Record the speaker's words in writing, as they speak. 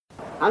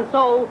And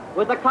so,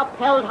 with the cup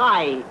held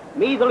high,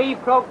 Meath will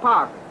leave Croke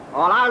Park,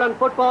 All-Ireland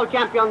football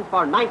champions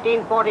for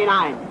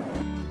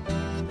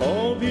 1949.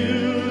 Oh,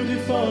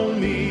 beautiful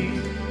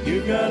Meath,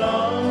 you've got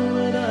all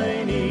that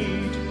I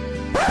need.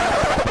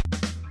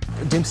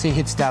 Dempsey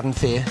hits Darren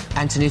Fay.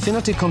 Anthony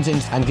Finnerty comes in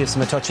and gives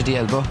him a touch of the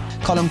elbow.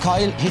 Colm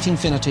Coyle hitting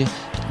Finnerty. They've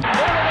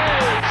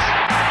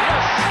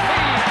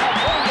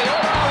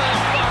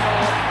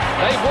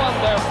won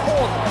their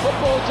fourth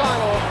football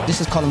title. This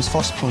is Colm's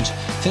first punch.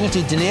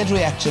 Finnerty delayed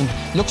reaction,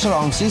 looks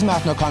around, sees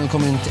Martin O'Connell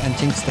coming in and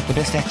thinks that the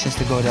best action is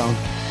to go down.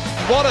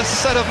 What a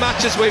set of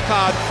matches we've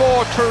had.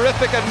 4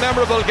 terrific and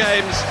memorable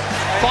games.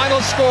 Final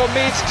score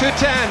Meath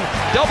 210,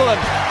 Dublin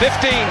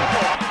 15.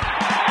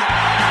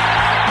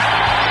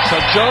 So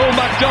Joe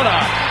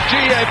McDonough,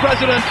 GA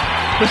President,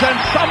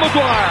 presents Sam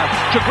Maguire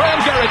to Graham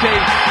Geraghty,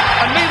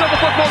 and Meath are the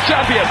football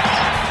champions.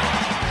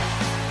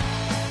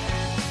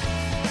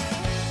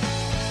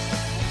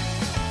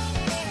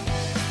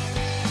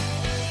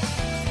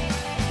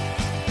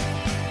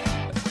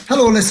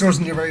 Hello listeners,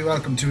 and you're very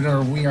welcome to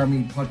another We Are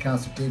Meath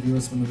podcast with Davy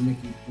Usman and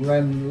Mickey. We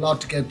had a lot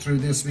to get through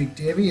this week,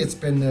 Davy. It's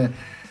been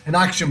an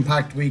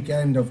action-packed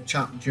weekend of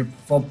championship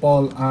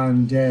football,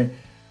 and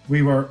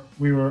we were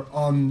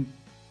on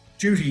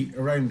duty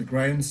around the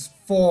grounds.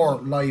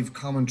 4 live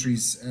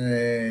commentaries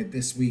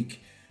this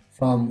week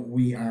from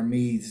We Are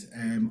Meath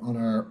on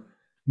our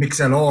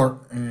MixLR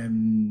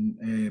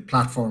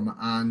platform,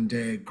 and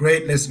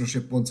great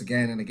listenership once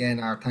again. And again,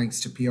 our thanks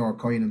to PR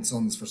Coyne and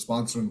Sons for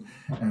sponsoring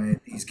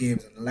these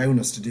games and allowing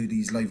us to do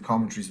these live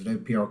commentaries.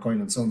 Without PR Coyne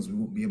and Sons, we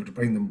wouldn't be able to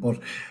bring them.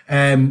 But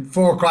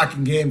 4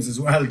 cracking games as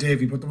well,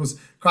 Davy. But there was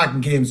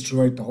cracking games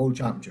throughout the whole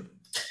championship.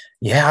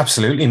 Yeah,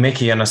 absolutely,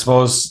 Mickey. And I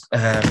suppose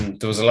there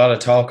was a lot of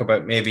talk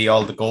about maybe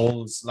all the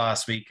goals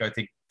last week. I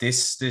think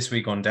this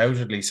week,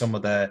 undoubtedly, some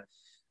of the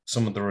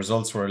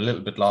results were a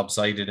little bit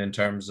lopsided in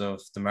terms of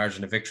the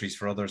margin of victories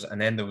for others. And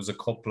then there was a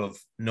couple of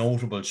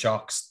notable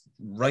shocks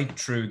right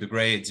through the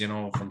grades,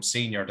 from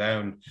senior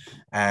down.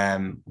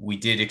 We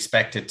did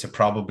expect it to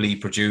probably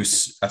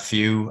produce a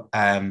few.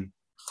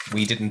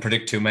 We didn't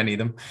predict too many of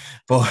them,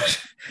 but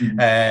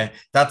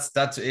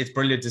it's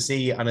brilliant to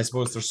see. And I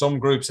suppose there's some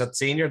groups at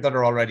senior that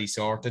are already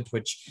sorted,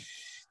 which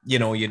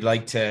you'd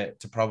like to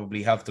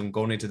probably have them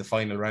going into the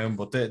final round,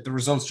 but the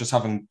results just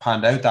haven't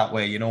panned out that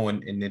way,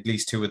 in at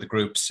least 2 of the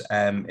groups.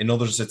 In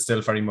others, it's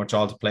still very much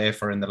all to play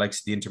for in the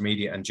likes of the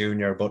intermediate and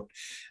junior, but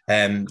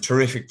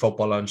terrific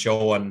football on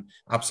show and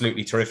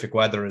absolutely terrific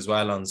weather as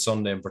well on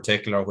Sunday in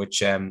particular,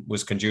 which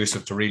was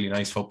conducive to really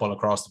nice football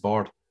across the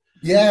board.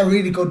 Yeah,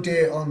 really good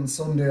day on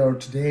Sunday or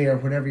today or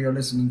whenever you're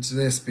listening to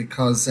this,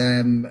 because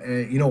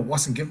it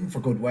wasn't given for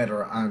good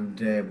weather, and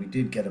we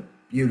did get a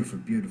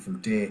beautiful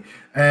day.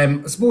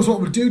 I suppose what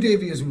we'll do,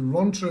 Davey, is we'll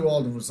run through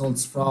all the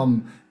results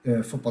from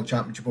the football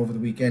championship over the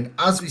weekend.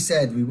 As we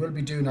said, we will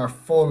be doing our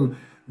full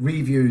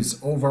reviews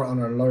over on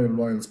our Loyal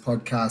Royals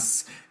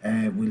podcasts.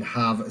 We'll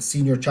have a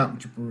senior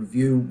championship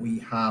review.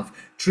 We have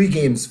 3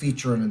 games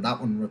featuring in that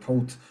one: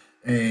 Ratoath,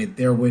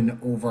 their win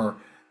over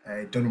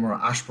Donaghmore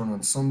Ashbourne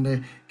on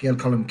Sunday, Gael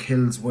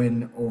Cullen-Kill's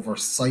win over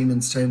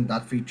Simonstown,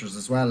 that features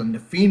as well, and the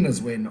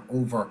Feena's win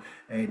over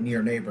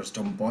near neighbours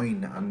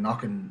Dunboyne and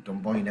knocking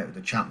Dunboyne out of the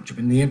championship.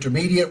 In the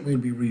intermediate, we'll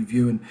be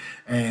reviewing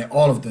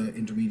all of the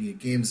intermediate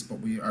games, but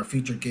our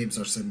featured games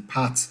are St.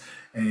 Pat's,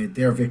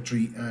 their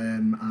victory,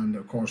 and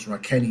of course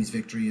Rakenny's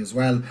victory as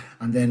well.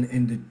 And then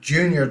in the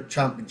junior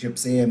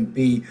championships A and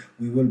B,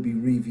 we will be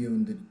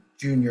reviewing the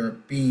Junior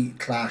B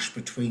clash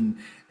between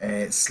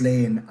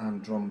Slane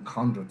and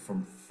Drumcondra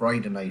from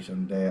Friday night,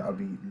 and I'll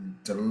be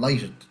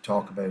delighted to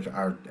talk about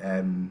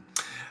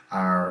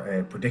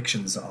our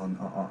predictions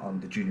on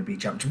the Junior B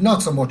championship.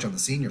 Not so much on the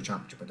senior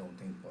championship, I don't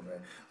think, but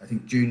I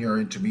think junior,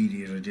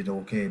 intermediate, I did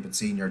okay, but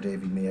senior,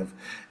 Davy may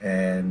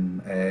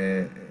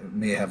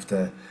have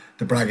the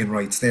bragging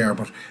rights there.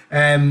 But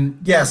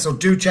so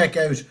do check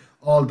out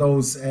all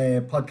those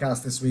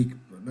podcasts this week.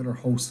 Another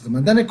host of them,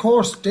 and then of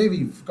course,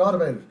 Davy, forgot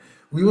about it.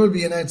 We will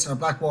be announcing our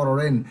Blackwater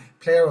Inn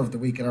Player of the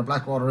Week and our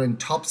Blackwater Inn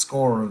Top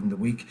Scorer of the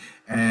Week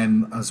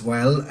as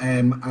well.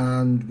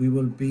 And we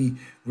will be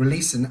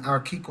releasing our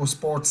Kiko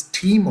Sports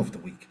Team of the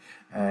Week,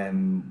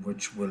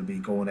 which will be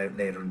going out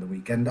later in the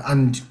weekend.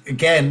 And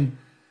again,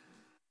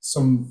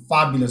 some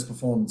fabulous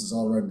performances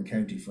all around the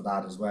county for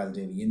that as well,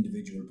 Davey.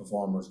 Individual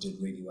performers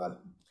did really well.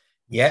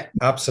 Yeah,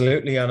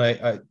 absolutely. And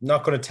I'm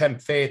not going to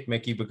tempt fate,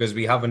 Mickey, because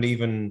we haven't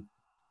even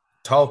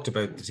talked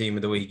about the Team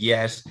of the Week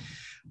yet.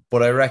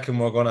 But I reckon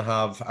we're going to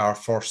have our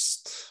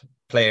first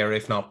player,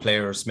 if not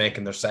players,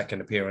 making their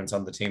second appearance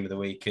on the Team of the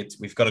Week.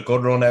 We've got a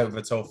good run out of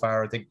it so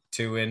far. I think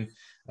 2 in,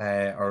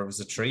 or it was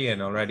a 3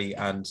 in already,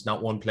 and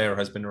not one player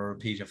has been a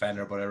repeat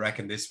offender. But I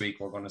reckon this week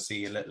we're going to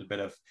see a little bit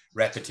of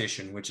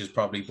repetition, which is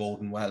probably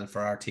boding well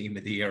for our Team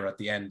of the Year at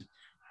the end.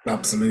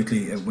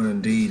 Absolutely, it will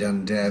indeed.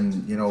 And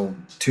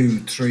 2,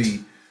 3,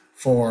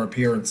 4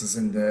 appearances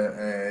in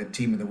the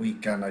Team of the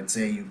Week, and I'd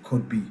say you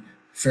could be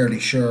fairly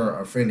sure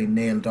or fairly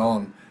nailed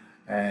on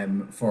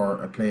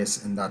for a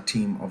place in that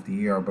Team of the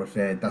Year, but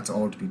that's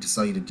all to be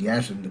decided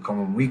yet in the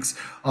coming weeks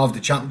of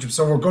the championship.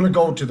 So we're going to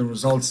go to the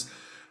results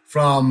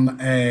from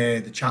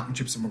the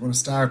championships, and we're going to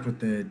start with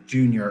the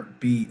Junior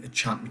B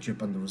Championship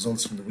and the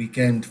results from the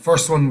weekend.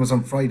 First one was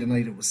on Friday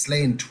night. It was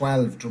Slane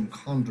 12,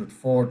 Drumcondra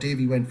 4.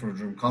 Davy went for a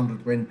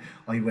Drumcondra win.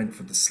 I went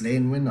for the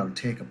Slane win. I'll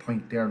take a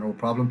point there, no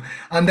problem.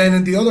 And then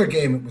in the other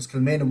game, it was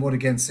Kilmainham Wood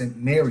against St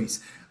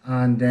Mary's,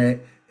 and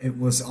it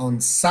was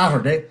on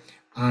Saturday.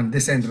 And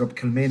this ended up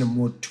Kilmainham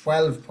Wood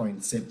 12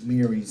 points, St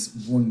Mary's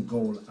 1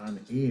 goal and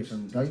 8.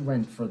 And I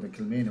went for the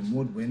Kilmainham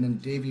Wood win,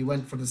 and Davy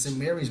went for the St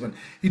Mary's win.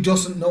 He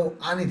doesn't know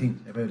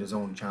anything about his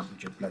own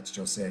championship, let's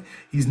just say.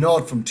 He's 0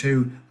 from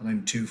 2, and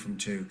I'm 2 from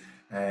 2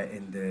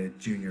 in the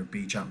Junior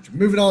B Championship.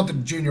 Moving on to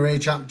the Junior A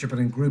Championship,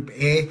 and in Group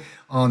A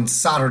on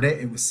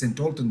Saturday, it was St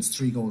Ultan's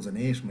 3 goals and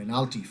 8,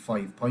 Moynalty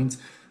 5 points.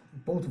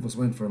 Both of us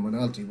went for a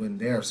Moynalty win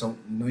there, so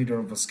neither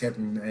of us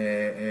getting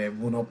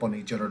one up on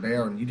each other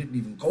there, and you didn't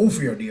even go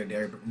for your near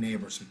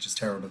neighbours, which is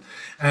terrible.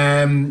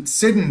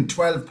 Sidon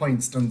 12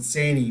 points,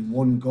 Dunsany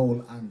 1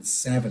 goal and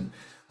 7,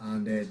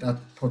 and that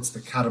puts the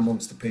cat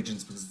amongst the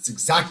pigeons, because it's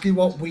exactly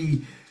what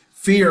we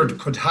feared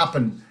could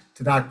happen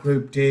to that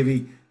group,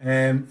 Davy.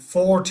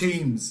 4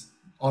 teams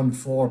on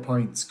 4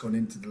 points going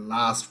into the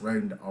last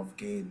round of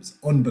games.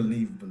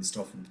 Unbelievable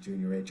stuff in the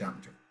Junior A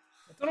Championship.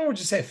 I don't know what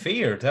you say,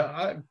 feared.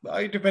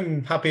 I'd have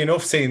been happy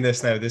enough seeing this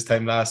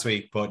time last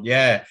week, but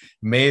yeah,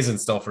 amazing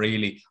stuff,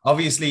 really.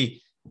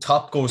 Obviously,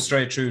 top goes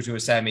straight through to a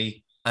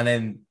semi, and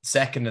then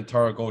second and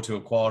third go to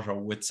a quarter,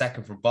 with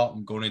second from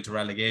bottom going into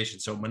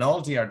relegation. So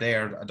Moynalty are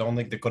there. I don't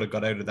think they could have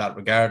got out of that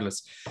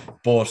regardless.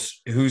 But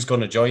who's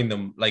going to join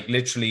them? Like,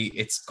 literally,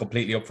 it's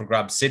completely up for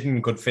grabs.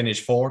 Sidon could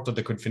finish fourth, or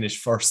they could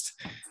finish first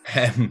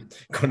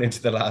going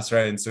into the last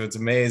round. So it's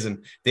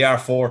amazing. They are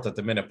fourth at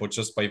the minute, but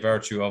just by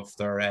virtue of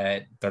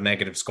their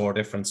negative score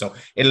difference. So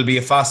it'll be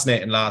a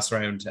fascinating last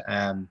round,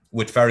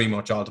 with very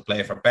much all to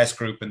play for. Best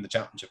group in the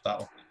championship, that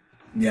one.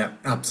 Yeah,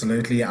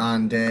 absolutely.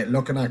 And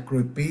looking at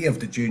Group B of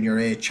the Junior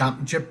A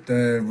Championship,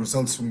 the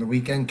results from the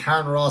weekend: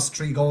 Carnaross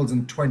 3 goals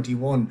and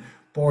 21,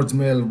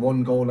 Boardsmill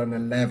 1 goal and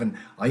 11.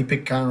 I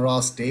picked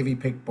Carnaross, Davy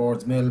picked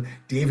Boardsmill.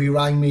 Davy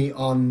rang me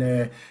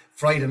on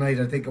Friday night,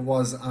 I think it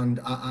was,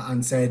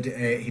 and said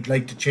he'd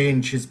like to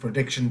change his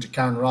prediction to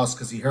Carnaross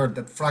because he heard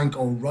that Frank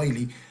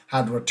O'Reilly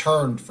had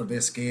returned for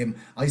this game.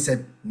 I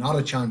said, not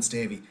a chance,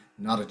 Davy.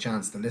 Not a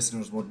chance. The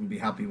listeners wouldn't be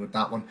happy with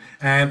that one.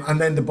 And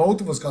then the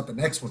both of us got the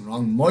next one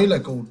wrong.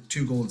 Moyla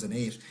 2 goals and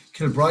 8.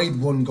 Kilbride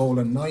 1 goal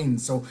and 9.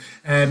 So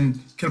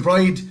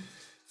Kilbride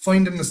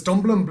finding the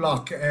stumbling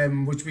block,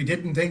 which we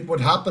didn't think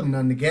would happen.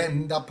 And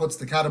again, that puts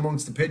the cat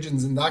amongst the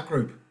pigeons in that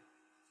group.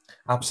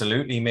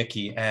 Absolutely,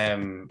 Mickey.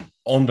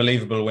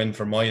 Unbelievable win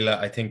for Moyla.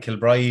 I think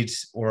Kilbride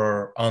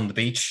were on the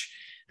beach.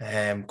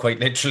 Quite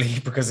literally,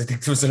 because I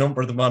think there was a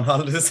number of them on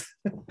holidays.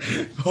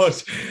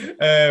 But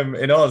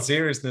in all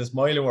seriousness,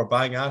 Moyla were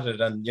bang at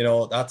it, and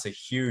that's a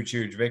huge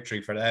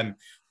victory for them.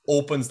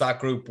 Opens that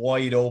group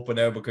wide open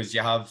now, because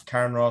you have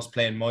Carnaross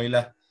playing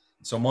Moyla.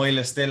 So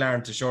Moyla still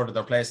aren't assured of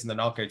their place in the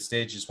knockout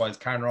stages, whilst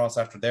Carnaross,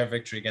 after their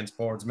victory against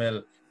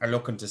Boardsmill, are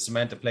looking to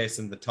cement a place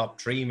in the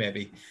top 3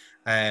 maybe.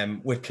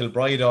 With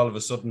Kilbride all of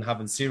a sudden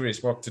having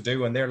serious work to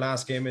do, and their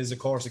last game is of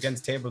course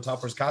against table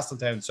toppers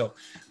Castletown. So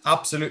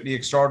absolutely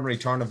extraordinary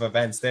turn of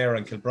events there,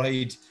 and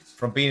Kilbride,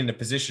 from being in a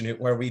position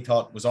where we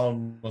thought was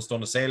almost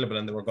unassailable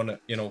and they were going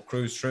to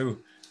cruise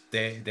through,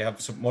 they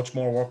have much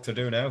more work to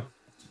do now.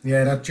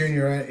 Yeah, that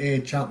Junior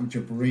A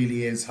Championship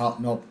really is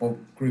hotting up, both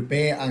Group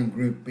A and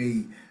Group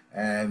B.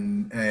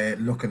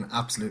 Looking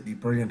absolutely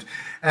brilliant.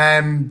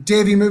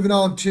 Davy, moving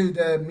on to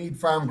the Mead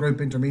Farm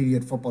Group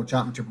Intermediate Football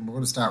Championship, and we're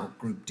going to start with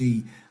Group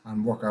D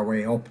and work our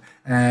way up.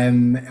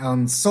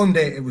 On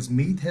Sunday, it was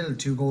Meath Hill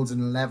 2 goals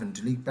and 11,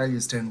 Duleek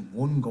Bellewstown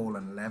 1 goal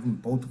and 11.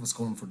 Both of us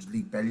going for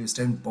Duleek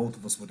Bellewstown, both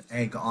of us with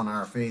egg on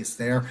our face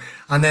there.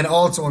 And then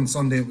also on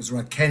Sunday, it was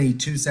Rathkenny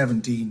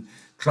 2-17,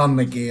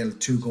 Clonmagale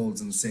 2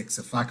 goals and 6.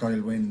 A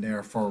facile win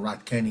there for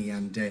Rathkenny,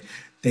 and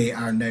they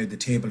are now the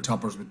table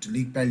toppers, with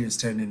Duleek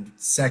Bellewstown in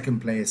second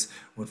place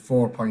with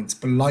 4 points.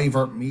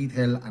 Beliver, Meath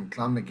Hill and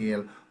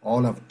Clonmagale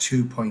all have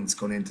 2 points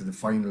going into the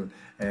final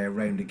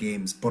round of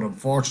games. But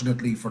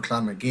unfortunately for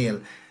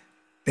Clonmagale,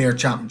 their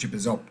championship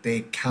is up.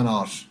 They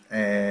cannot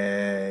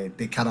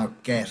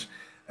get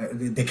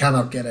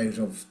out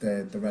of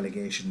the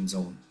relegation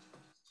zone.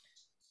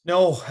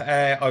 No,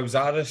 I was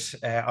at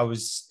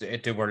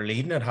it. They were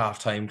leading at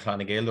half-time,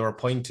 Clonmagale. They were a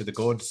point to the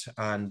good,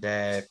 and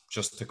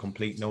just a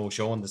complete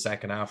no-show in the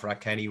second half.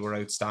 Rathkenny were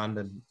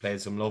outstanding,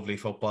 played some lovely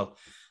football,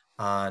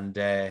 and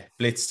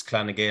blitzed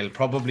Clonmagale.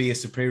 Probably a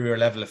superior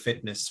level of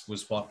fitness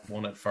was what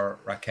won it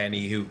for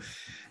Rathkenny, who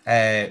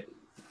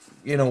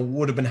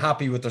would have been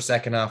happy with their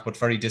second half, but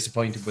very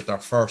disappointed with their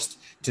first.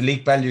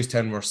 Duleek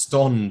Bellewstown were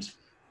stunned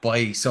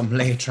by some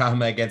late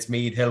drama against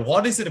Meath Hill.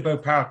 What is it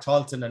about Park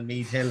Talton and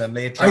Meath Hill and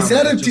late drama? I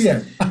said it to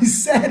you. I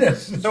said it.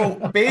 So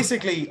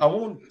basically, I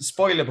won't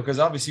spoil it, because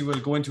obviously we'll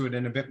go into it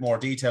in a bit more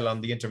detail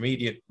on the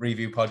intermediate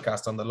review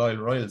podcast on the Loyal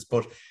Royals.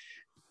 But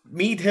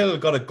Meath Hill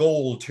got a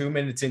goal 2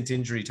 minutes into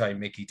injury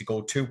time, Mickey, to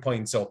go 2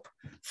 points up.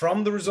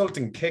 From the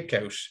resulting kick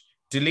out,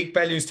 Duleek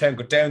Bellewstown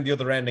got down the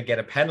other end and get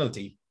a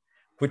penalty,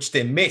 which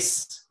they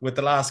missed with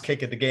the last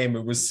kick of the game.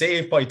 It was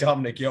saved by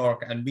Dominic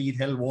York, and Meath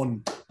Hill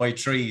won by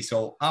 3.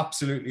 So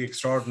absolutely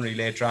extraordinary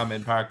late drama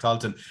in Park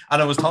Talton.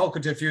 And I was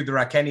talking to a few of the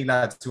Rathkenny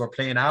lads who were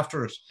playing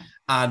after it,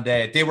 and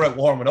they were out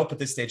warming up at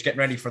this stage, getting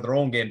ready for their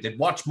own game. They'd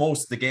watched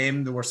most of the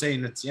game. They were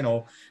saying it's,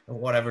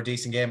 whatever,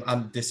 decent game.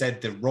 And they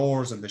said the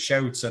roars and the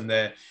shouts and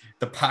the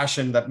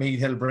passion that Meath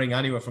Hill bring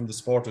anyway from the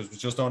supporters was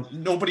just on.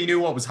 Nobody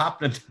knew what was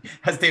happening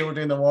as they were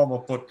doing the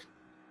warm-up, but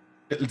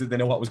little did they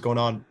know what was going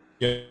on.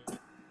 Yeah.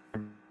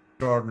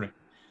 Extraordinary.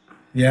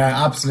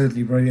 Yeah,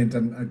 absolutely brilliant.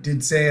 And I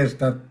did say it,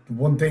 that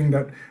one thing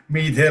that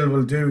Meath Hill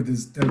will do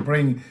is they'll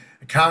bring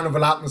a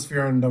carnival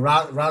atmosphere and the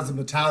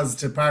Razzmatazz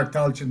to Park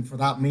Talchin for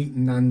that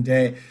meeting. And,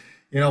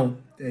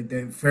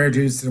 fair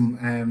dues to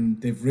them.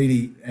 They've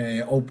really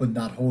opened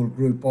that whole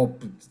group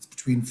up. It's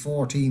between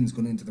 4 teams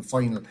going into the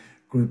final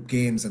group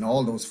games, and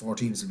all those 4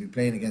 teams will be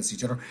playing against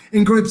each other.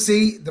 In Group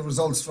C, the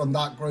results from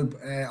that group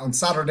on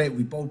Saturday,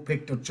 we both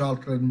picked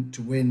Dunshaughlin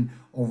to win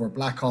over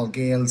Blackhall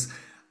Gales.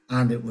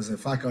 And it was a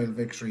Facile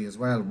victory as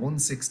well,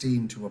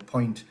 116 to a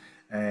point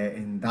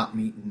in that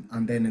meeting.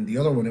 And then in the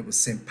other one, it was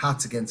St.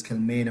 Pat's against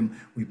Kilmainham.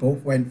 We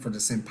both went for the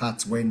St.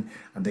 Pat's win,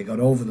 and they got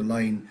over the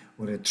line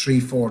with a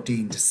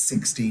 314 to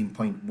 16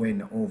 point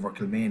win over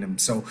Kilmainham.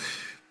 So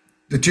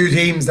the 2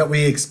 teams that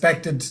we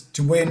expected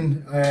to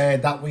win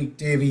that week,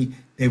 Davy,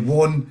 they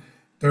won.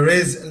 There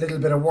is a little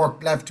bit of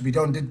work left to be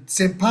done. Did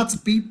St. Pat's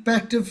beat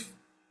Bective?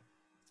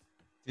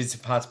 Did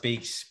St. Pat's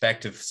beat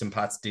Bective? St.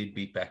 Pat's did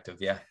beat Bective,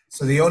 yeah.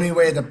 So the only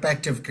way that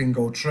Bective can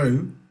go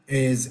through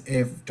is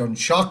if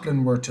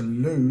Dunshaughlin were to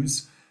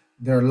lose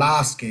their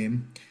last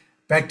game,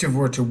 Bective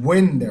were to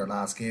win their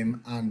last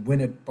game and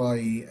win it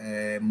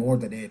by more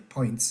than 8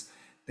 points,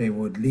 they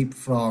would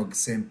leapfrog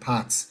St.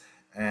 Pat's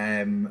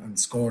and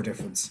score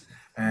difference.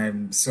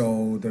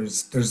 So there's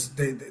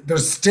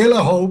still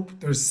a hope.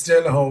 There's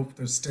still hope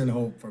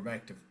for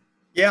Bective.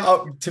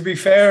 Yeah, to be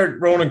fair,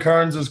 Ronan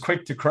Kearns was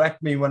quick to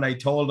correct me when I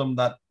told him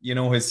that,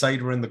 his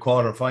side were in the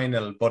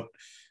quarter-final. But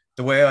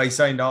the way I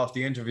signed off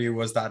the interview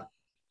was that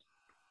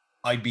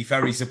I'd be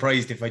very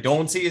surprised if I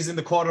don't see us in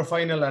the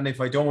quarter-final. And if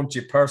I don't,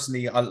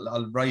 personally,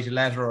 I'll write a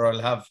letter or I'll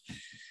have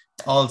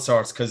all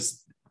sorts,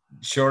 because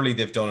surely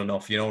they've done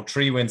enough.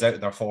 3 wins out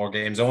of their 4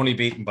 games, only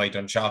beaten by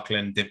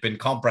Dunshaughlin. They've been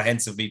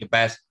comprehensively the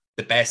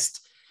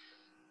best.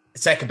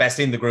 Second best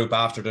in the group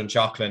after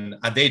Dunshaughlin,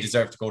 and they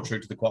deserve to go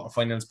through to the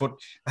quarterfinals. But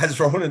as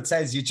Ronan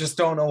says, you just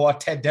don't know what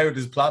Ted Dowd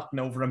is plotting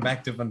over in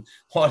Bective and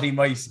what he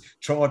might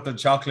throw at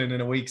Dunshaughlin in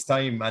a week's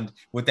time. And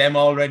with them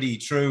already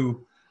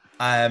through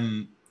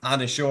and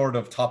assured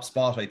of top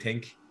spot, I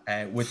think,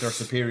 with their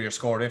superior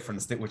score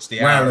difference, which they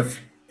are. Well,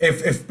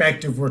 if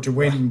Bective were to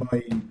win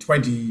by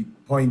 20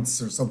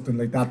 points or something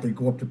like that, they'd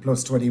go up to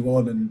plus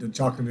 21 and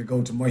Dunshaughlin would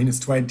go to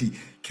minus 20.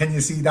 Can you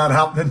see that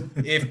happening?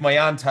 If my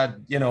aunt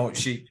had,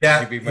 she'd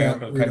be my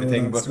uncle kind of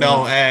thing. But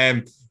no,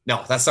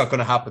 that's not going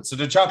to happen. So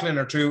Dunshaughlin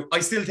are through. I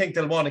still think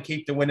they'll want to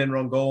keep the winning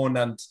run going,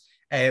 and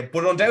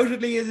but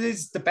undoubtedly it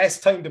is the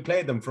best time to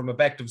play them from a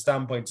Bective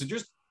standpoint. So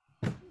just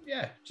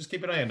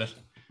keep an eye on it.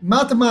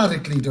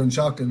 Mathematically,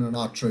 Dunshaughlin are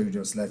not true,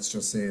 let's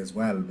just say as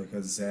well,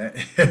 because,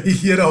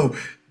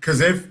 because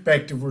if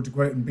Bective were to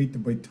go out and beat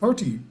them by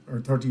 30 or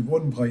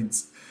 31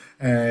 points,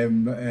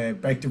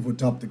 Bective would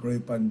top the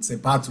group and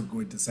St. Pat's would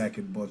go into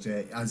second. But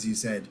as you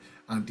said,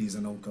 aunties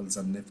and uncles,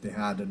 and if they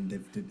had and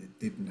if they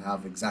didn't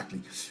have,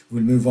 exactly.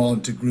 We'll move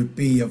on to Group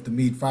B of the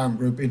Meath Farm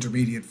Group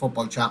Intermediate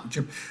Football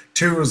Championship.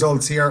 2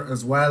 results here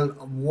as well,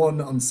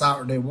 1 on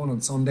Saturday, 1 on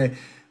Sunday.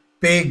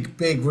 Big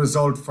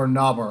result for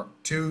Nobber.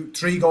 3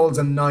 goals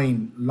and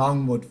 9.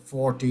 Longwood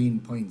 14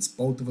 points.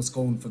 Both of us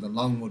going for the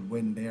Longwood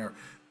win there.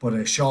 But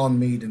a Sean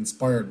Meade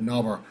inspired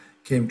Nobber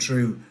came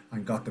through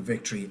and got the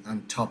victory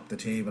and topped the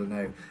table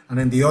now. And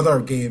in the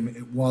other game,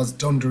 it was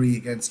Dunderry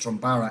against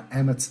Drumbarra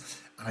Emmets.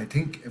 And I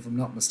think, if I'm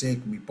not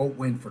mistaken, we both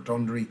went for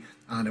Dunderry,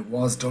 and it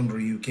was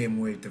Dunderry who came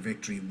away with the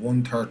victory.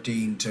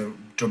 113 to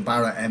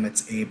Drumbarra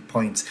Emmets, 8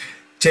 points.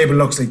 Table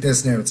looks like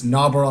this now. It's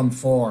Nobber on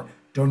 4.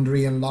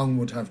 Dunderry and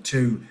Longwood have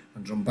 2,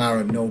 and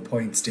Drumbarra no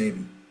points,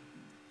 Davy.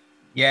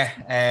 Yeah,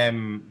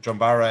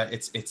 Drumbarra,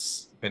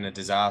 it's been a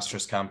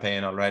disastrous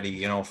campaign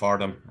already, for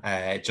them.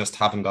 Just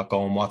haven't got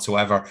going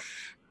whatsoever.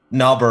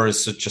 Nobber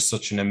is just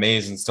such an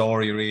amazing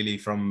story, really,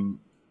 from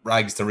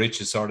rags to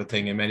riches sort of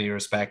thing in many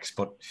respects.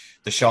 But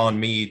the Sean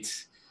Meade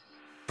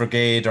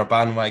brigade or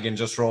bandwagon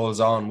just rolls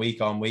on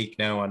week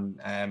now, and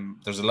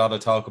there's a lot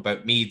of talk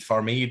about Meade.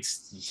 For Meade,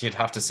 you'd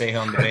have to say,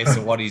 on the basis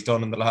of what he's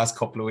done in the last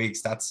couple of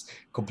weeks, that's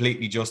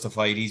completely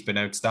justified. He's been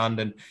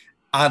outstanding.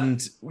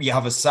 And we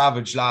have a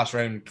savage last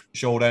round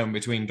showdown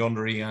between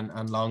Dunderry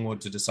and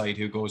Longwood to decide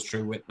who goes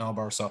through with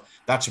Nobber. So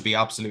that should be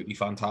absolutely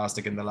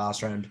fantastic in the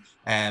last round.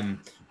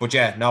 But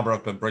yeah, Nobber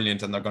have been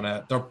brilliant, and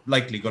they're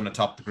likely gonna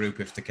top the group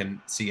if they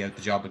can see out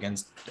the job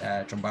against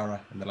Drumbarra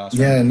in the last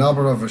round. Yeah,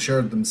 Nobber have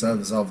assured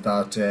themselves of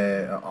that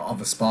of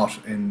a spot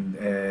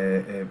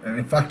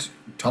in fact,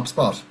 top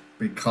spot,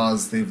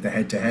 because they've the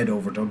head-to-head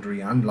over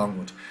Dunderry and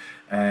Longwood.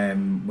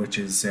 Which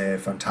is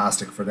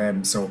fantastic for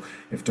them. So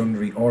if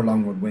Dunderry or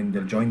Longwood win,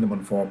 they'll join them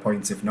on 4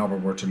 points if Nobber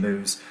were to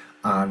lose.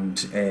 and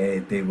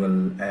they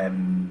will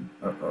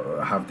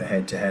have the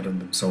head-to-head on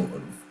them. So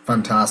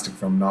fantastic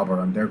from Nobber,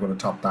 and they're going to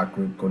top that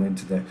group going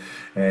into the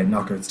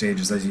knockout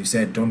stages. As you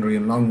said, Dundee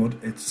and Longwood,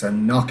 it's a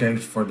knockout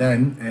for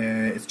them.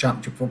 It's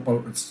championship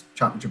football. It's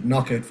championship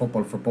knockout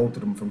football for both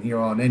of them from here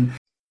on in.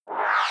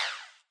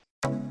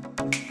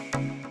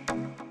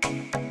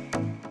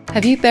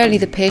 Have you barely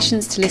the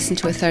patience to listen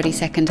to a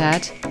 30-second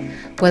ad?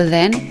 Well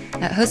then,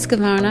 at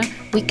Husqvarna,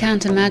 we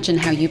can't imagine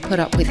how you put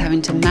up with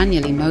having to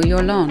manually mow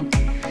your lawn.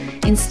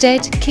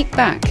 Instead, kick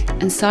back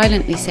and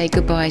silently say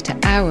goodbye to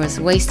hours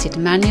wasted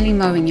manually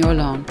mowing your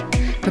lawn,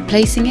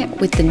 replacing it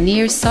with the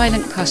near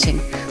silent cutting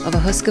of a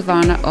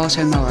Husqvarna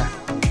auto mower.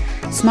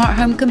 Smart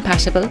home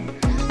compatible,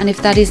 and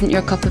if that isn't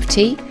your cup of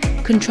tea,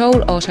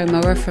 control auto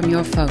mower from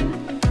your phone.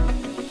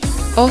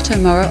 Auto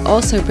mower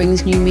also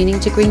brings new meaning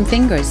to green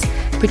fingers,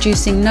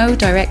 producing no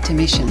direct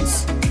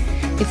emissions.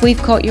 If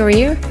we've caught your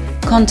ear,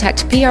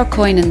 contact PR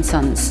Coyne &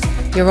 Sons,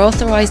 your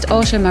authorised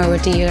auto mower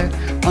dealer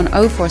on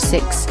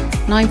 046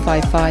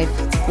 955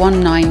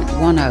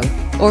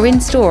 1910 or in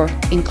store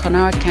in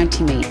Clonard,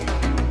 County Meath.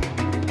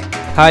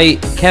 Hi,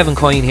 Kevin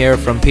Coyne here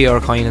from PR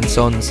Coyne &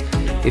 Sons.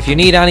 If you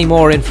need any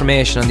more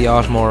information on the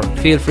Automower,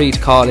 feel free to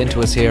call into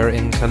us here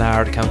in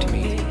Clonard, County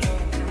Meath.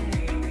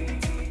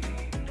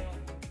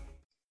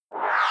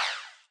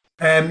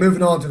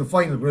 Moving on to the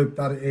final group,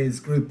 that is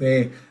Group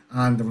A,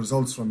 and the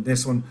results from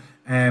this one.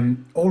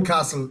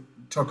 Oldcastle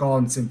took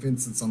on St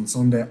Vincent's on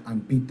Sunday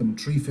and beat them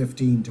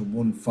 3-15 to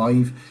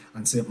 1-5,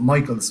 and St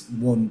Michael's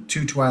won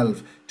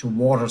 2-12 to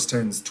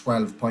Waterstown's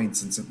 12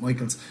 points, and St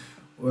Michael's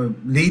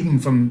leading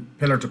from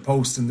pillar to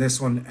post in this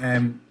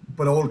one,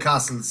 but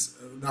Oldcastle's,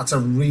 that's a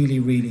really,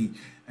 really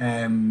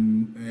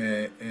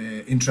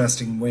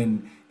interesting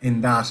win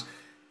in that,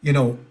 you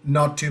know,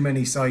 not too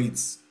many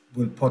sides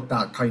will put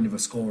that kind of a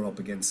score up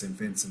against St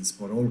Vincent's,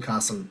 but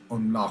Oldcastle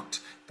unlocked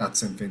that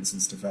St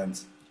Vincent's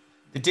defence.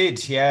 They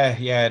did, yeah,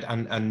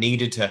 and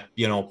needed to,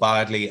 you know,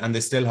 badly, and they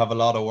still have a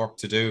lot of work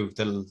to do.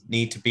 They'll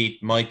need to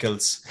beat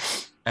Michael's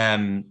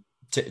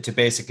to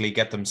basically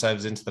get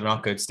themselves into the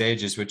knockout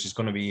stages, which is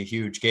going to be a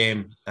huge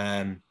game.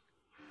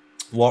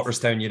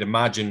 Waterstown, you'd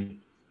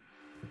imagine,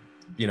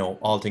 you know,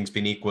 all things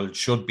being equal,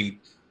 should beat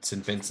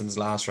St Vincent's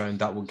last round.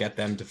 That will get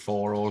them to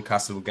 4.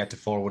 Oldcastle will get to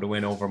 4 with a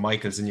win over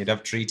Michael's, and you'd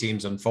have 3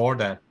 teams on 4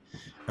 then,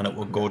 and it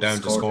would go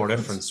down to score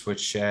difference,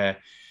 which at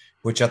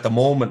the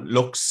moment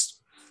looks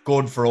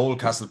good for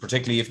Oldcastle,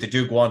 particularly if they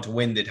do go on to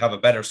win. They'd have a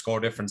better score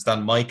difference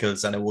than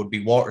Michael's, and it would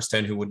be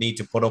Waterstown who would need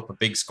to put up a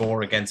big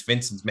score against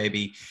Vincent's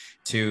maybe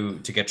to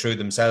get through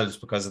themselves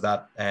because of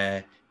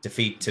that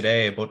defeat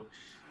today. But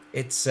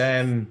it's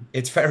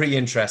very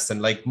interesting.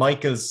 Like,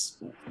 Michael's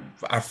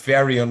are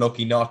very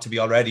unlucky not to be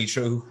already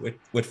through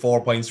with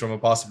 4 points from a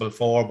possible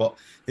 4, but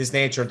this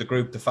nature of the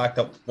group, the fact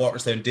that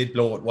Waterstown did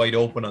blow it wide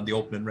open on the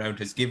opening round,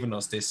 has given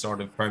us this sort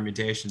of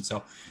permutation.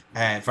 So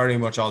very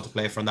much all to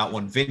play for on that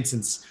one.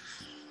 Vincent's,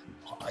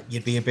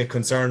 you'd be a bit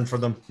concerned for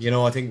them. You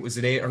know, I think it was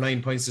 8 or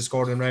 9 points they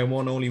scored in round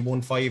 1, only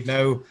 1-5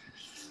 now.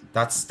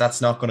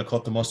 That's not going to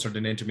cut the mustard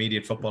in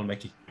intermediate football,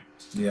 Mickey.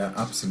 Yeah,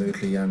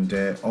 absolutely, and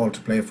all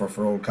to play for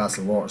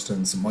Oldcastle,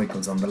 Waterstown, St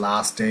Michael's on the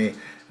last day,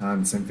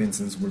 and St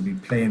Vincent's will be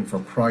playing for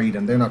pride,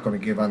 and they're not going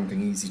to give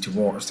anything easy to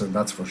Waterstown,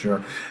 that's for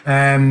sure.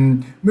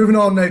 Moving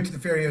on now to the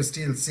Ferrier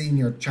Steel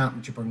Senior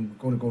Championship, I'm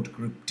going to go to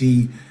Group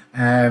D.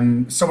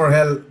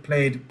 Summerhill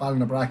played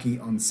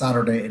Ballinabrackey on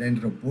Saturday. It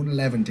ended up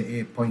 111 to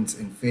 8 points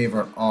in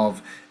favour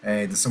of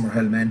the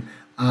Summerhill men,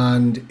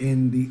 and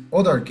in the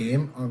other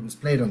game, it was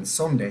played on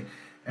Sunday,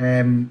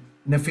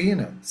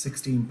 Nafina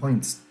 16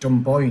 points,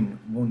 Dunboyne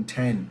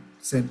 110,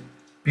 St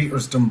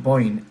Peter's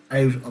Dunboyne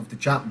out of the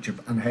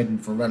championship and heading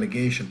for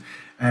relegation.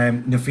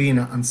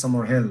 Nafina and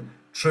Summerhill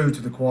through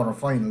to the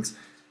quarter-finals.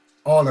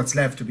 All that's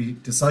left to be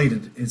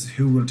decided is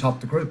who will top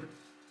the group.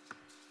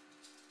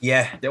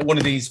 Yeah, they're one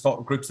of these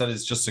groups that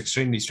is just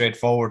extremely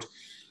straightforward.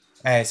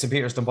 St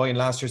Peter's Dunboyne,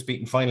 last year's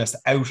beaten finalist,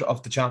 out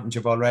of the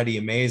championship already.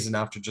 Amazing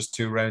after just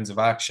 2 rounds of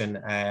action.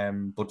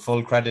 But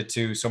full credit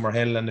to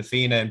Summerhill and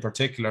Nafina in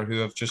particular, who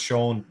have just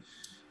shown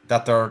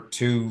that they're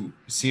 2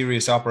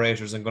 serious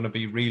operators and going to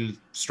be real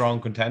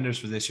strong contenders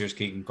for this year's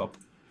Keegan Cup.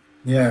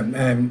 Yeah,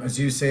 as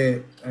you say,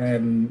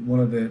 one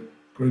of the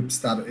groups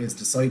that is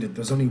decided.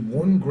 There's only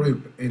one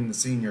group in the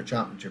senior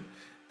championship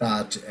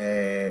that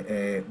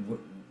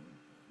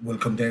will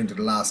come down to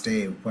the last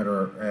day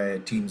whether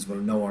teams will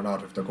know or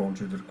not if they're going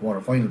through to the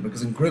quarter-final,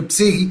 because in Group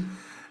C,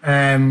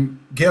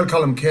 Gael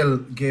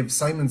Columkill gave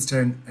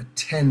Simonstown a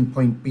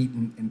 10-point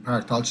beating in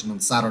Park Tolchin on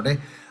Saturday,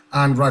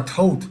 and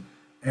Ratoath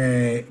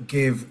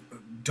gave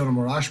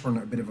Dunamore Ashburn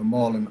a bit of a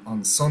mauling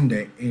on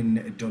Sunday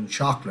in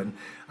Dunshaughlin,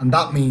 and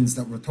that means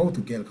that Ratoath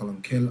and Gael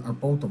Columkill are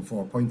both on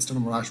 4 points.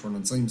 Dunamore Ashburn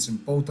and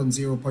Simonstown both on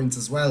 0 points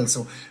as well,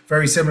 so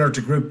very similar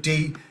to Group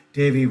D,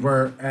 Davy,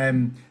 where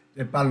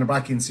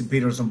Ballinabrackey and St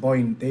Peter's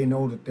Dunboyne, they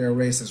know that their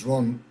race is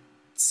run.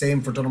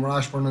 Same for Dunamore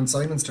Ashburn and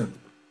Simonstown.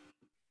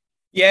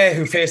 Yeah,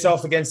 who faced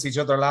off against each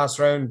other last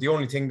round. The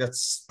only thing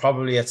that's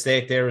probably at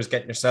stake there is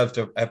getting yourself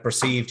to a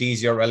perceived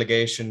easier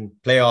relegation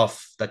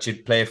playoff that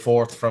you'd play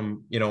fourth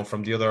from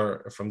the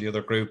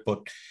other group.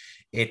 But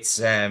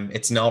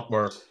it's not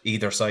where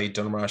either side,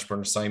 Dunham Ashburn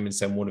or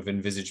Simonstown, would have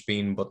envisaged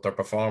being, but their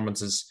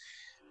performances,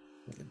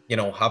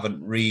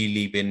 haven't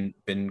really been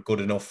good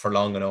enough for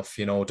long enough.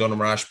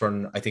 Dunham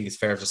Ashburn, I think it's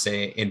fair to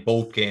say, in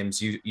both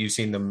games, you've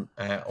seen them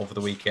over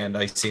the weekend.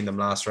 I've seen them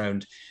last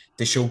round.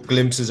 They showed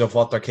glimpses of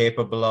what they're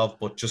capable of,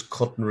 but just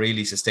couldn't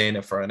really sustain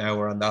it for an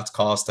hour, and that's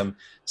cost them.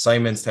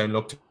 Simonstown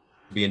looked to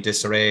be in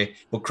disarray,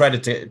 but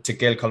credit to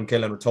Gael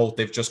Colmcille and Ratoath,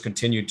 they've just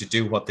continued to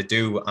do what they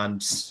do,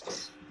 and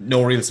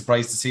no real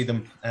surprise to see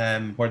them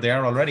where they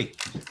are already.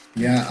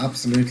 Yeah,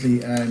 absolutely.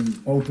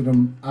 Both of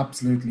them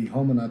absolutely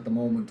humming at the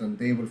moment, and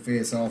they will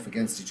face off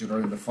against each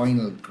other in the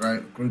final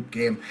group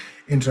game.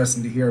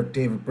 Interesting to hear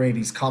David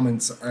Brady's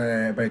comments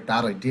about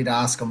that. I did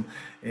ask him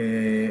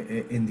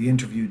in the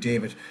interview,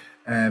 David,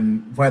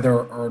 whether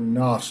or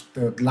not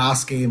the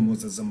last game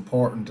was as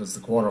important as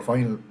the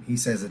quarter-final. He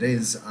says it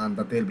is, and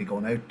that they'll be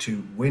going out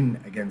to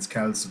win against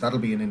Kells, so that'll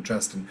be an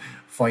interesting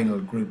final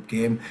group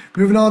game.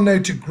 Moving on now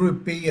to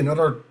Group B,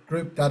 another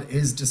group that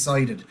is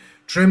decided.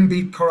 Trim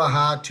beat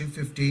Curraha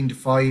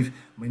 215-5.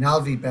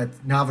 Moynalvey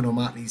bet Navan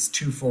O'Mahony's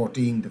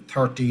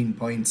 214-13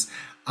 points,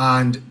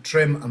 and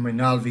Trim and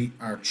Moynalvey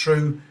are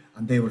true,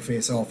 and they will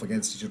face off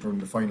against each other in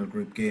the final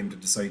group game to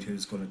decide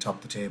who's going to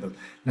top the table.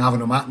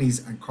 Navan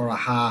O'Mahony's and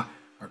Curraha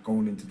are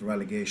going into the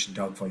relegation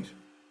dogfight.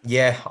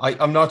 Yeah,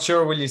 I'm not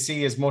sure will you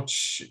see as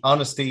much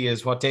honesty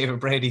as what David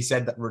Brady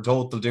said that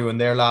Ratoath will do in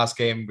their last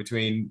game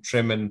between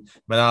Trim and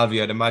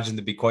Moynalvey. I'd imagine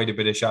there'd be quite a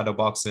bit of shadow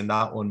boxing in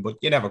that one, but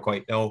you never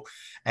quite know.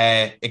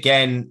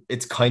 Again,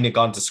 it's kind of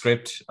gone to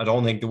script. I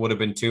don't think there would have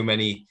been too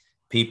many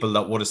people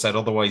that would have said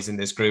otherwise in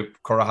this group.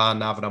 Currahan,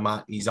 Navan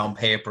O'Mahony's on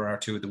paper are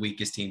two of the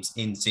weakest teams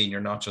in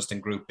senior, not just in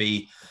Group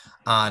B.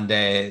 And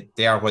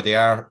they are where they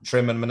are.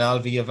 Trim and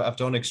Moynalvey have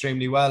done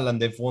extremely well,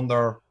 and they've won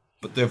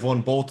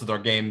both of their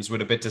games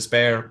with a bit to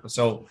spare.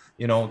 So,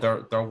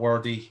 they're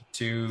worthy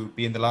to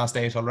be in the last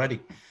 8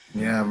 already.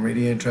 Yeah, I'm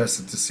really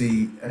interested to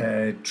see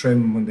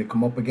Trim when they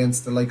come up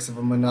against the likes of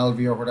a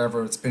Moynalvey or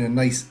whatever. It's been a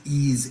nice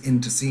ease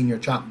into senior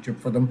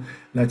championship for them,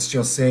 let's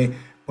just say.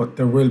 But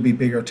there will be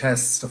bigger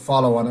tests to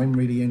follow, and I'm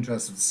really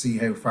interested to see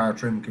how far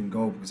Trim can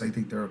go, because I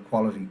think they're a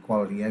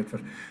quality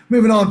outfit.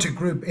 Moving on to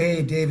Group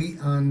A, Davy,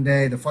 and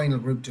the final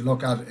group to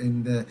look at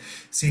in the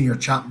senior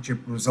championship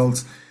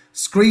results.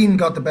 Screen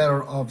got the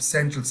better of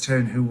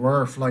Centralstown, who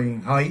were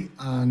flying high,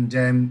 and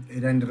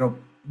it ended up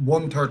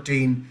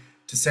 113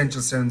 to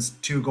Centralstown's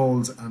 2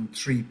 goals and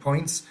 3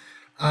 points.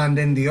 And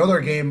in the other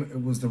game,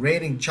 it was the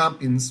reigning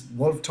champions,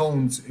 Wolf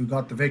Tones, who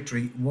got the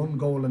victory, 1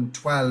 goal and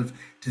 12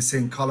 to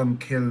St.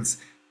 Columkille's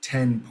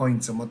 10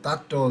 points. And what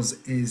that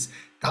does is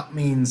that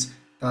means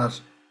that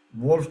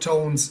Wolf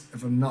Tones,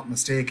 if I'm not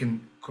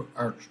mistaken,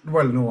 I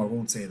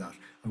won't say that.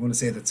 I'm going to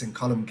say that St.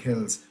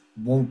 Columkille's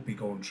won't be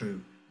going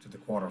through to the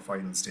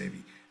quarterfinals,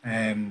 Davy.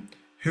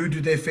 Who do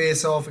they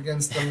face off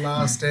against the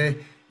last day?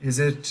 Is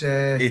it?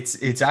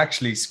 It's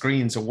actually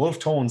Screen. So Wolf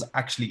Tones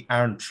actually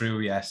aren't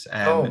through yet.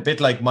 A bit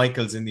like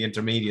Michael's in the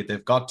intermediate.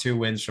 They've got 2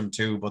 wins from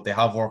 2, but they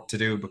have work to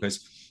do,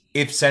 because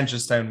if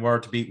Centralstown were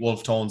to beat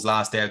Wolf Tones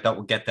last day out, that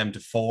would get them to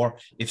 4.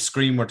 If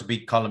Screen were to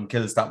beat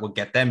Columkille's, that would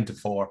get them to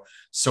 4.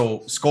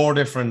 So score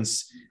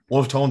difference,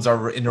 Wolf Tones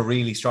are in a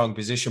really strong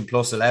position,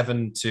 plus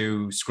 11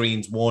 to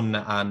Screen's 1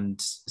 and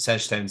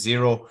Centralstown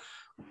 0.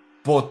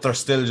 But they're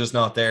still just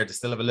not there. They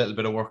still have a little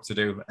bit of work to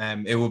do.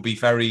 It would be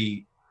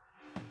very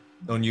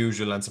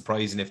unusual and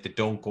surprising if they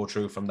don't go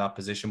through from that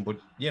position, but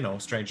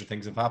stranger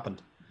things have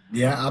happened.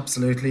 Yeah,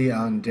 absolutely,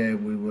 and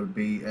we will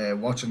be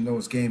watching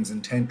those games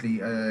intently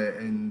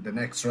in the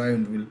next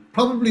round. We'll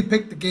probably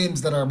pick the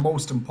games that are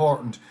most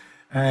important,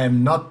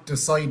 not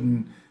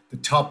deciding the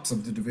tops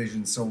of the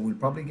division, so we'll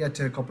probably get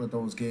to a couple of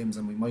those games,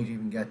 and we might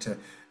even get to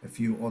a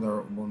few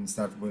other ones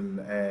that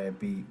will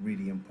be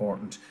really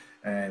important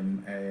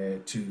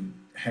to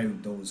how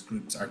those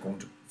groups are going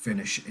to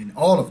finish in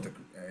all of the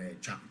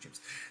championships.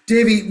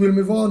 Davy, we'll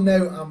move on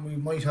now, and we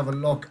might have a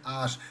look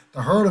at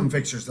the hurling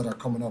fixtures that are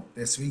coming up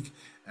this week,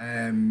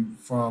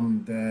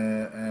 from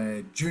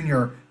the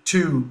Junior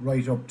 2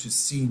 right up to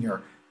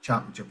Senior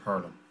Championship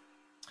hurling.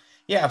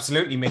 Yeah,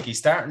 absolutely, Mickey.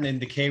 Starting in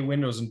the K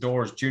Windows and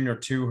Doors Junior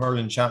 2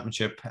 Hurling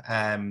Championship,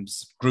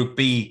 Group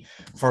B,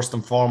 first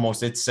and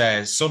foremost, it's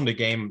a Sunday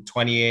game,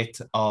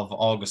 28th of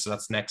August, so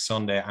that's next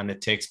Sunday, and it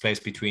takes place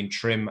between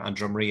Trim and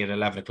Drumree at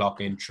 11 o'clock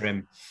in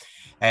Trim.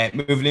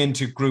 Moving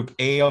into Group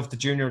A of the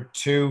Junior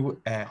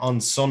 2,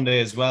 on Sunday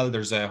as well,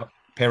 there's a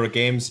pair of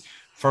games.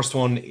 First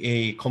one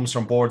comes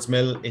from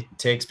Boardsmill. It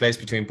takes place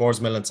between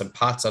Boardsmill and St.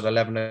 Pat's at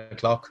 11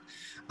 o'clock.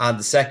 And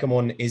the second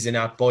one is in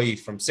Athboy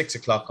from 6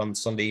 o'clock on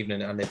Sunday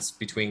evening, and it's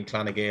between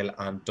Clonagale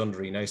and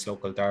Dundee. Nice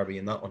local derby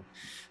in that one.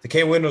 The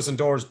K Windows and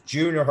Doors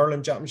Junior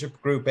Hurling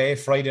Championship Group A,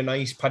 Friday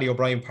night, Paddy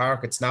O'Brien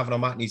Park. It's Navan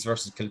O'Mahony's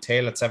versus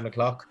Kiltale at 7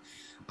 o'clock.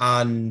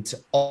 And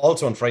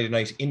also on Friday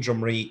night in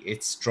Drumree,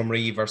 it's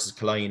Drumree versus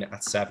Killeen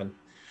at 7.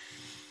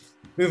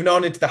 Moving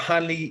on into the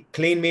Hanley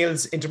Clean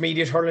Meals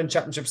Intermediate Hurling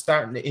Championship,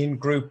 starting in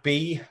Group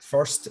B.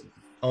 First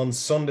on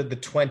Sunday the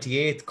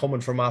 28th, coming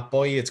from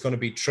Athboy, it's going to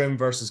be Trim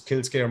versus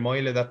Kilscare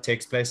Moyle. That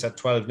takes place at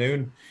 12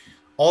 noon.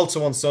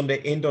 Also on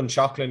Sunday in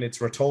Dunshaughlin, it's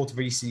Ratoath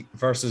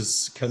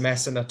versus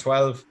Kilmessan at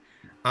 12.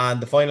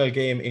 And the final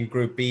game in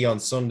Group B on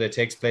Sunday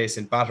takes place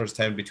in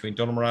Batterstown between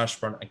Dunamore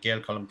Ashburn and Gael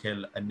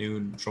Columkill, a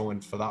noon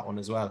throw-in for that one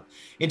as well.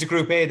 Into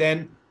Group A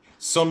then,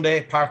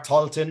 Sunday, Park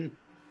Talton.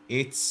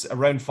 It's a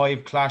round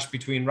 5 clash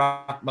between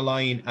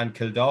Rathmalline and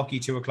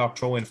Kildalkey, 2 o'clock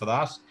throw-in for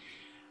that.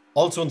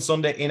 Also on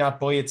Sunday in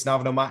Athboy, it's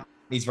Navan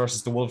O'Mahony's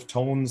versus the Wolf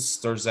Tones.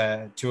 There's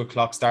a 2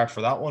 o'clock start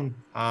for that one.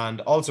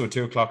 And also a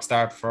 2 o'clock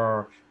start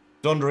for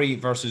Dundee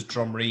versus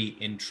Drumree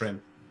in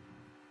Trim.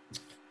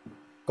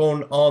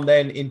 Going on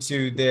then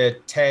into the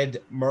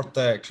Ted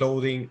Murtha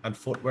Clothing and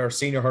Footwear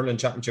Senior Hurling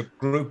Championship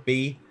Group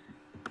B.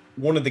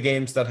 One of the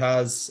games that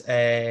has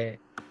a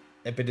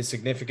bit of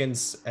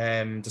significance,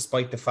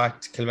 despite the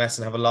fact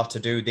Kilmessan have a lot to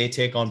do. They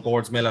take on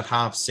Boardsmill at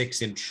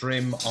 6:30 in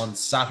Trim on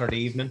Saturday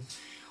evening.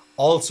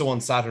 Also on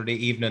Saturday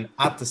evening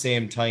at the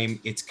same time,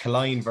 it's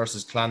Killeen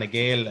versus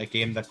Clonagale, a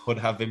game that could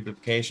have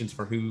implications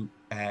for who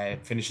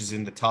finishes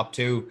in the top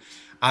 2.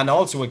 And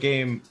also a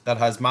game that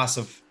has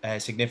massive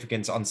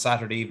significance on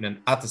Saturday evening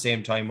at the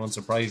same time,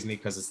 unsurprisingly,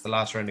 because it's the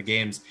last round of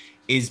games,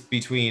 is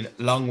between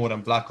Longwood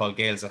and Blackhall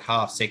Gales at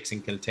 6:30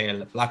 in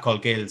Kiltale.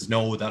 Blackhall Gales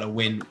know that a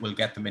win will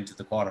get them into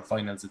the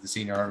quarterfinals of the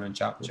Senior Hurling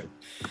Championship.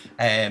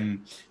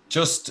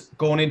 Just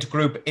going into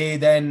Group A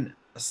then,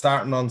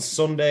 starting on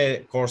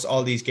Sunday, of course,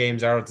 all these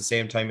games are at the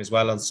same time as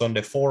well. On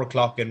Sunday, 4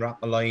 o'clock in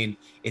Rathmalline,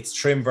 it's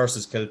Trim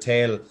versus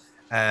Kiltale.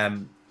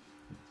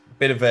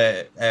 Bit of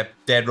a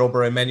dead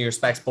rubber in many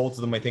respects. Both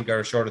of them, I think,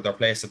 are assured of their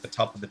place at the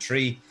top of the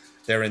tree.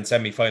 They're in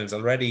semi-finals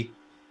already.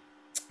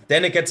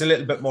 Then it gets a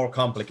little bit more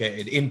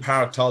complicated. In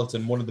Park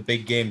Talton, one of the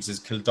big games is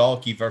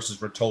Kildalkey versus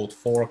Ratoath,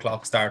 4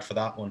 o'clock start for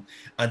that one.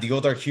 And the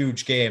other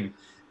huge game,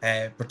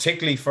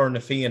 particularly for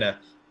Nafina,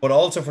 but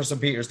also for St.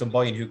 Peter's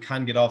Dunboyne, who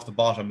can get off the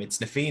bottom. It's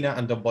Nafina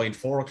and Dunboyne,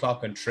 4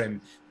 o'clock in Trim.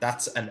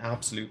 That's an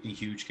absolutely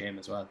huge game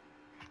as well.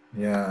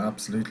 Yeah,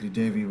 absolutely,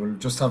 Davey. We'll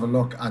just have a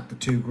look at the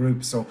 2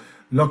 groups. So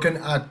looking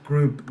at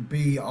Group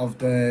B of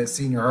the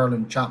Senior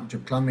Hurling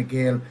Championship,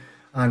 Clonagale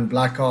and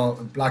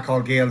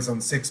Blackhall Gales on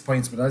 6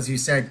 points. But as you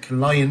said,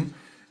 Killeen,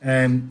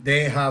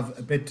 they have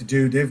a bit to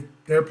do.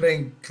 They're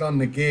playing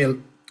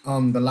Clonagale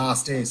on the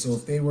last day. So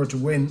if they were to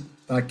win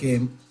that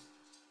game,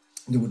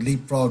 they would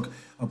leapfrog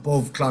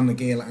above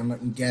Clonagale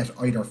and get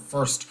either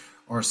first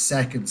or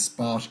second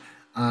spot.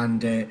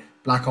 And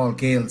Blackhall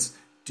Gales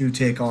do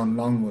take on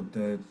Longwood,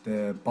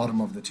 the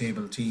bottom of the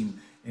table team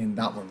in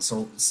that one.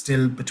 So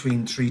still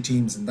between 3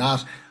 teams in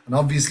that. And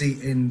obviously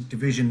in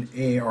Division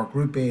A or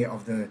Group A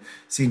of the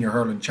Senior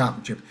Hurling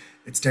Championship,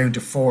 it's down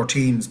to 4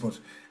 teams, but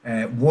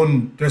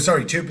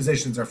 2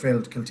 positions are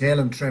filled. Kiltale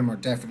and Trim are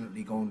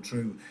definitely going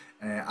through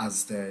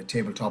as the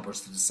table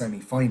toppers to the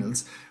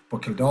semi-finals,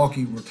 but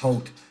Kildalkey,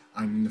 Ratoath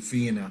and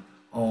Nafina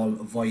all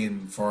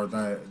vying for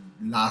the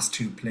last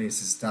 2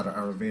 places that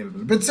are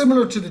available. A bit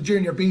similar to the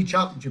Junior B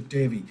Championship,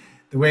 Davey,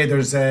 the way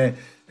there's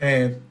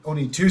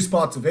only 2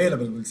 spots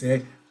available, we'll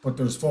say, but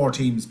there's 4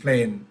 teams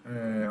playing,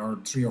 or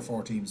 3 or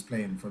 4 teams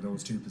playing for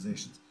those 2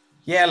 positions.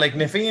 Yeah, like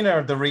Nafina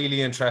are the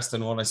really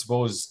interesting one, I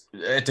suppose.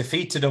 A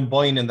defeat to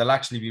Dunboyne and they'll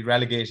actually be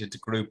relegated to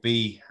Group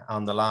B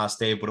on the last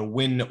day, but a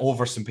win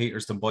over St.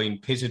 Peter's Dunboyne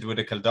pitted with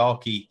a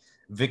Kildalkey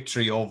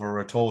victory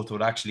over Ratoath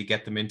would actually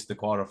get them into the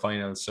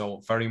quarterfinals.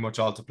 So very much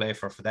all to play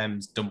for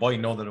them.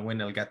 Dunboyne know that a win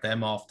will get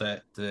them off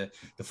the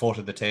foot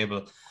of the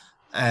table.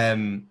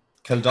 Have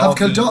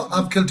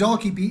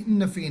Kildalkey beaten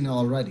Nafina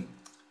already?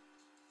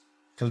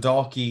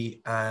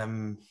 Kildalkey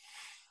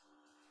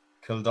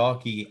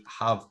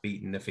have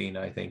beaten Nafina,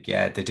 I think.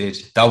 Yeah, they did.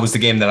 That was the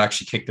game that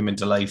actually kicked them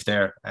into life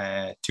there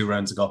 2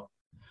 rounds ago.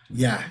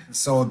 Yeah,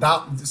 so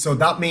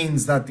that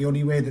means that the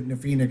only way that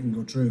Nafina can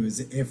go through is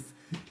if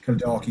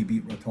Kildalkey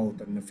beat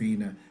Ratoath and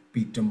Nafina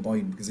beat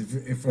Dunboyne. Because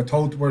if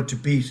Ratoath were to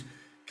beat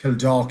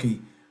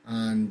Kildalkey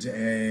and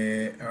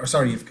if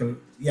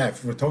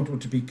Ratoath were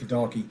to beat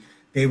Kildalkey,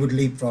 they would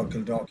leapfrog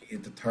Kildalkey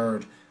into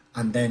 3rd.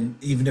 And then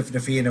even if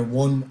Nafina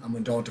won and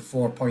went on to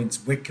 4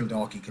 points with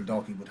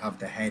Kildalkey would have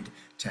the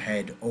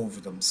head-to-head over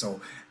them. So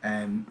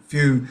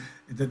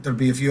there'll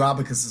be a few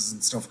abacuses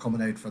and stuff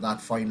coming out for that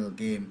final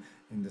game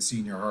in the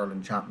Senior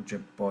Hurling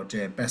Championship. But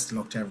best of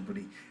luck to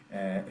everybody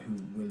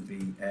who will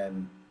be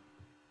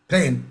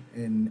playing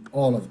in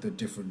all of the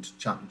different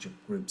championship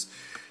groups.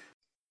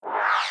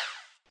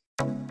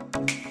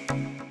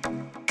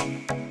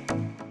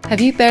 Have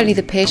you barely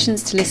the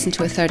patience to listen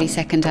to a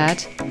 30-second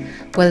ad?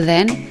 Well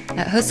then,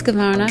 at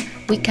Husqvarna,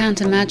 we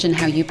can't imagine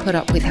how you put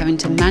up with having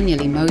to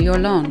manually mow your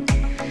lawn.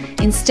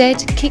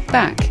 Instead, kick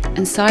back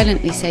and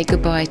silently say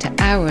goodbye to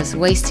hours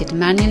wasted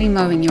manually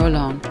mowing your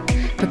lawn,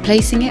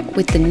 replacing it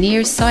with the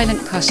near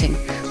silent cutting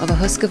of a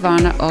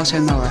Husqvarna auto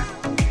mower.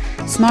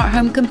 Smart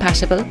home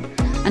compatible,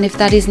 and if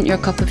that isn't your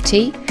cup of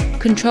tea,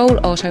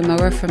 control auto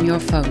mower from your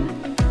phone.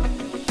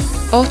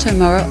 Auto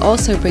mower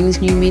also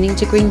brings new meaning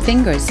to green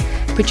fingers,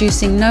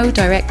 producing no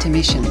direct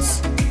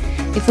emissions.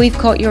 If we've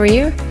caught your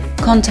ear,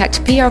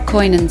 contact PR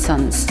Coyne &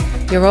 Sons,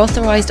 your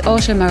authorised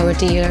auto mower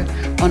dealer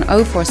on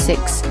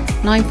 046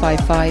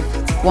 955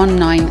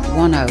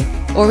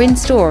 1910 or in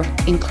store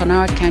in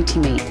Clonard, County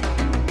Meath.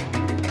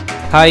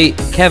 Hi,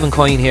 Kevin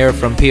Coyne here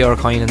from PR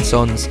Coyne and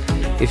Sons.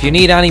 If you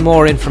need any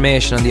more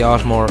information on the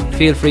Otmore,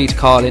 feel free to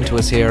call into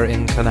us here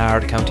in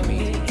Clonard, County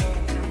Meath.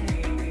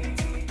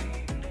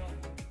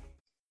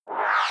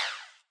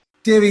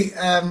 Davy,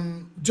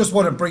 just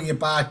want to bring you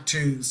back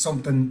to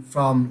something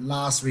from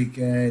last week.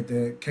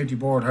 The County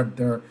Board had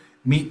their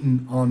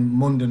meeting on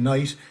Monday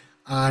night,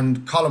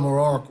 and Colm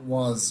O'Rourke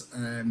was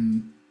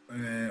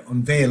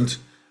unveiled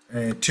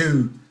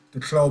to the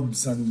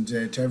clubs and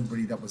to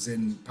everybody that was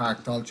in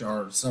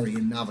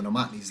in Navan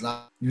O'Mahony's.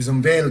 He was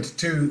unveiled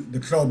to the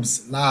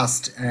clubs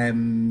last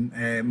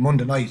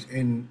Monday night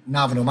in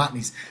Navan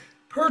O'Mahony's.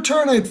 Per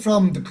turnout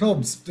from the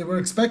clubs, they were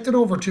expected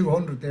over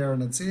 200 there,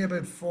 and I'd say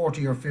about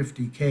 40 or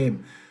 50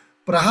 came.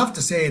 But I have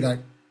to say that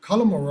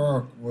Colm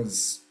O'Rourke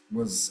was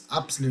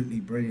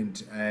absolutely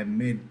brilliant.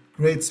 Made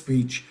great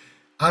speech,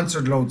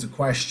 answered loads of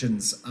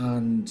questions,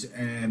 and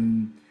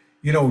I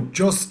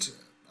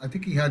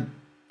think he had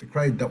the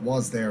crowd that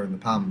was there in the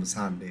palm of his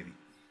hand, Davy.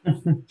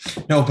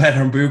 No better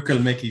than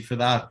Buchel, Mickey, for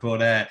that.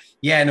 But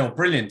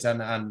brilliant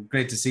and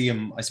great to see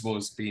him, I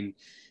suppose, being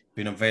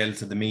unveiled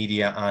to the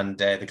media and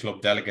the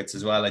club delegates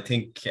as well. I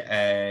think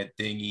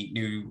the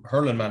new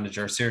hurling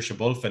manager, Saoirse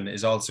Bulfin,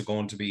 is also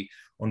going to be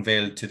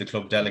unveiled to the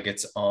club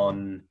delegates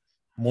on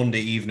Monday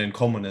evening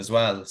coming as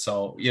well.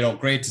 So,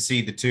 great to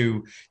see the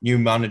two new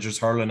managers,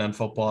 hurling and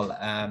football,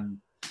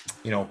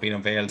 being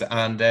unveiled.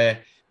 And I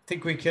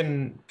think we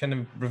can kind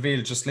of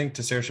reveal, just linked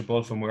to Saoirse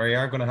Bulfin, we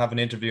are going to have an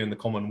interview in the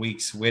coming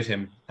weeks with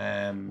him.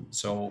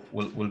 So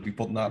we'll be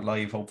putting that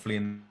live hopefully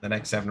in the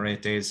next 7 or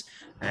 8 days.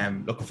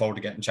 Looking forward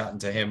to chatting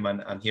to him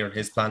and hearing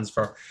his plans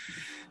for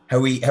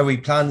how he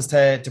plans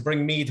to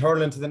bring Meath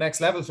hurling to the next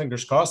level.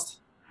 Fingers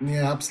crossed.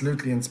 Yeah,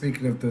 absolutely. And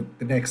speaking of the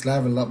next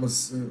level, that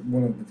was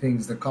one of the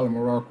things that Colm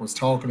O'Rourke was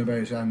talking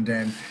about. And,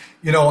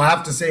 I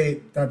have to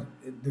say that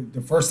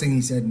the first thing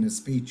he said in his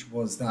speech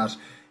was that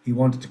he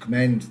wanted to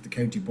commend the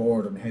county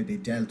board on how they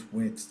dealt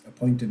with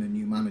appointing a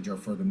new manager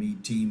for the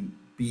Meath team,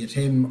 be it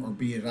him or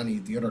be it any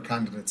of the other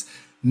candidates.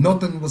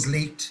 Nothing was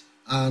leaked,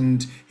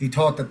 and he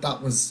thought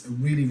that was a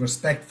really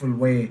respectful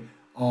way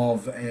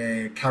of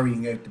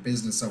carrying out the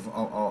business of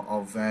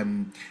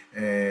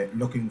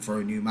looking for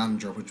a new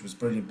manager, which was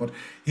brilliant. But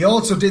he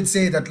also did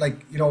say that,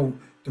 the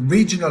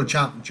regional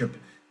championship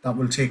that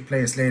will take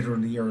place later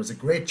in the year is a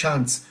great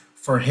chance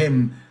for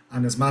him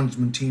and his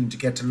management team to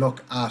get to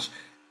look at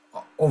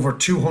over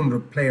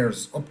 200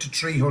 players, up to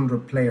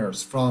 300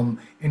 players from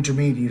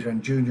intermediate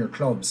and junior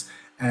clubs.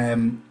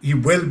 He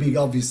will be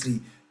obviously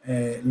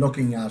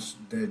looking at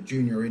the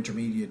junior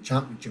intermediate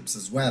championships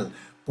as well.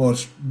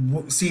 But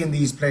seeing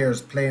these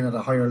players playing at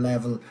a higher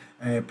level,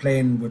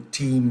 playing with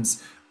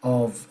teams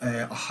of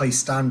a high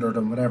standard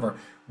and whatever,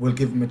 will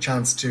give him a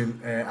chance to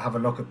have a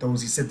look at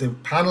those. He said the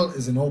panel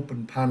is an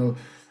open panel,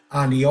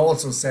 and he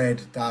also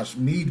said that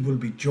Meath will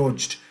be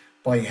judged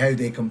by how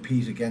they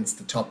compete against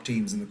the top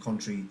teams in the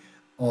country,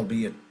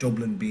 albeit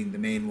Dublin being the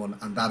main one,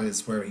 and that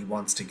is where he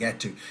wants to get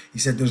to. He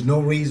said there's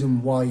no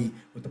reason why,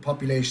 with the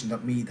population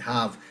that Meath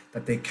have,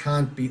 that they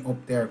can't be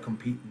up there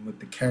competing with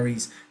the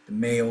Kerrys, the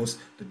Mayos,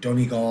 the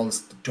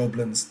Donegals, the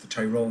Dublins, the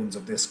Tyrones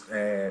of this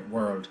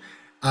world.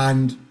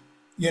 And,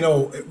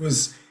 it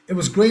was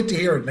great to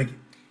hear it.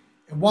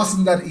 It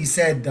wasn't that he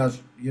said that,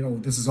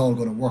 this is all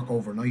going to work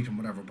overnight and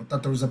whatever, but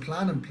that there was a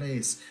plan in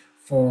place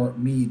for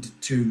Meath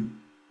to,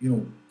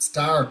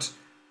 start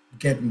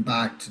getting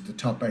back to the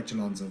top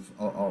echelons of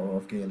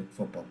Gaelic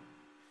football.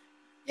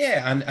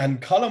 Yeah,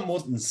 and Colm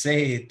wouldn't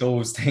say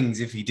those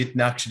things if he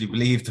didn't actually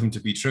believe them to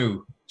be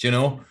true,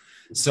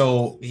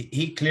 So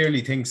he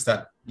clearly thinks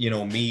that,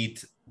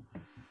 Meath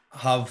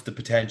have the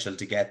potential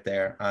to get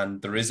there,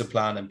 and there is a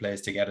plan in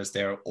place to get us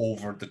there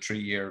over the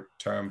 3-year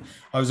term.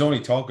 I was only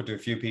talking to a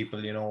few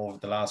people, over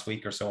the last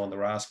week or so, and they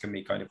were asking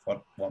me kind of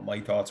what my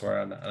thoughts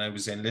were, and I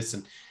was saying,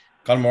 listen,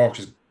 Colm O'Rourke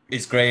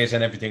is great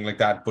and everything like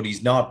that, but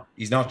he's not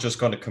just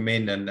going to come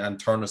in and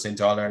turn us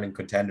into All-Ireland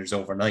contenders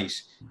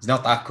overnight. He's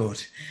not that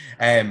good.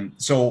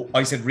 So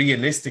I said,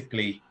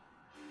 realistically,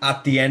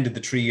 at the end of the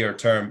 3-year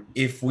term,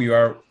 if we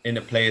are in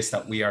a place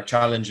that we are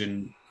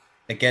challenging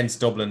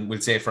against Dublin,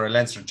 we'll say for a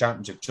Leinster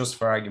Championship, just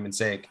for argument's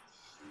sake,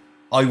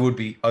 I would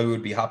be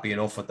happy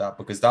enough with that,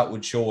 because that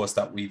would show us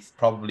that we've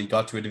probably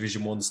got to a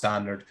Division 1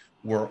 standard.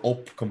 We're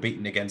up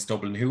competing against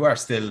Dublin, who are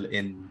still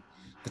in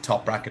the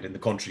top bracket in the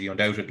country,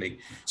 undoubtedly.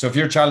 So if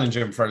you're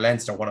challenging for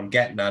Leinster, what I'm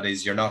getting at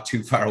is you're not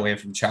too far away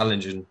from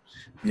challenging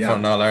for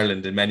an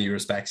All-Ireland in many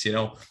respects,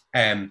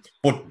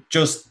 But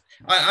just,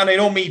 and I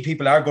know Meath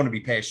people are going to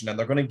be patient, and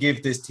they're going to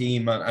give this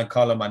team and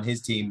Colm and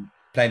his team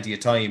plenty of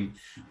time,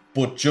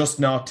 but just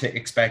not to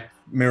expect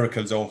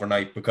miracles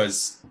overnight,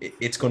 because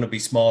it's going to be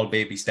small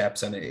baby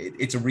steps, and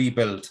it's a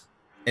rebuild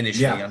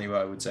initially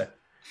anyway, I would say.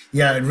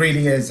 Yeah, it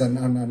really is. And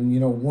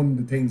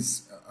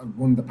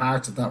one of the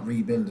parts of that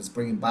rebuild is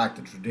bringing back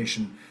the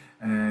tradition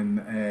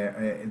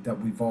that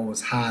we've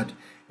always had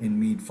in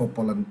Meath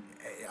football. And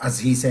as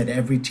he said,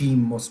 every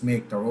team must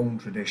make their own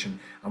tradition,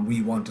 and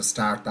we want to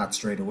start that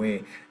straight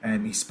away.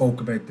 He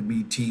spoke about the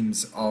Meath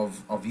teams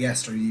of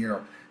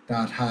yesteryear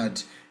that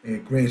had a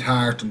great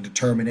heart and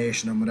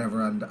determination and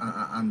whatever,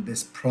 and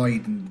this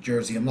pride in the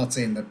jersey. I'm not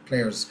saying that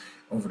players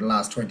over the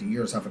last 20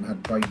 years haven't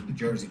had pride in the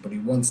jersey, but he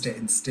wants to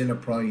instill a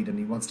pride, and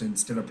he wants to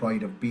instill a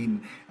pride of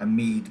being a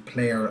Meath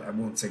player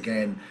once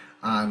again.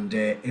 And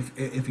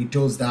if he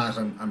does that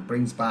and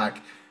brings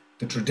back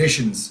the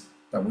traditions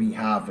that we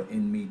have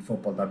in Meath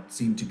football that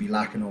seem to be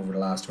lacking over the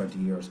last 20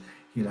 years,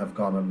 he'll have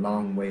gone a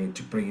long way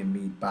to bringing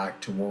Meath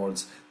back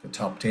towards the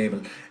top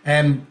table.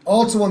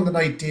 Also on the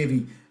night,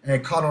 Davy,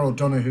 Conor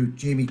O'Donoghue,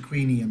 Jamie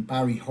Queenie and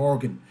Barry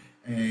Horgan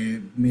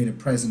made a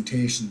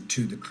presentation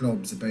to the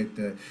clubs about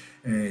the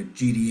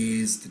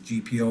GDAs, the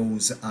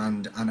GPOs,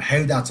 and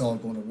how that's all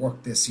going to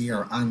work this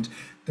year, and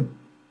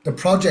the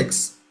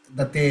projects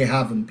that they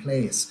have in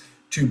place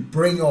to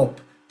bring up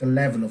the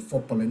level of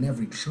football in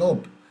every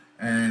club,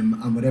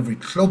 and with every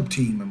club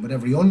team and with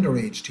every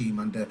underage team,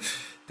 and the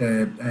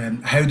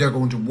how they're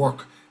going to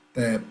work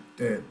the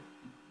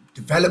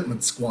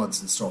development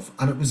squads and stuff.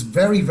 And it was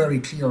very, very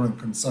clear and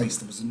concise.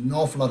 There was an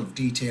awful lot of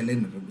detail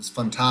in it. It was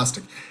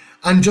fantastic.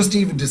 And just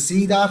even to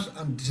see that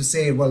and to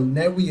say, well,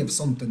 now we have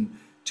something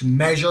to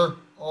measure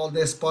all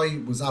this by,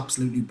 was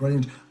absolutely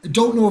brilliant. I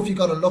don't know if you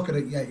got a look at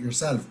it yet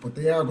yourself, but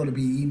they are going to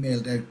be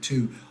emailed out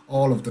to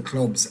all of the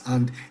clubs,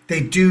 and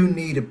they do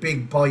need a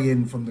big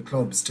buy-in from the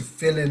clubs to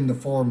fill in the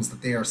forms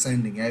that they are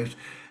sending out.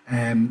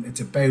 It's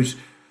about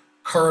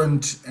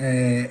current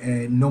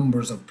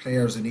numbers of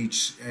players in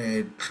each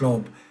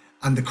club,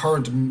 and the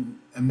current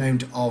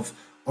amount of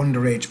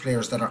underage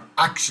players that are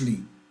actually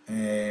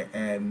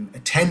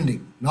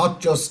attending, not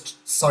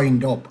just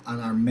signed up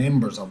and are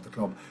members of the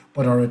club,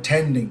 but are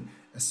attending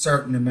a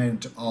certain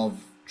amount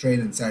of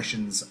training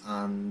sessions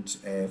and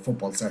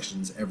football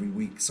sessions every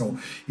week. So,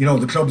 you know,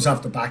 the clubs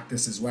have to back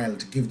this as well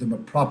to give them a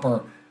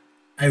proper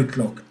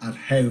outlook at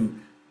how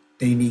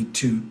they need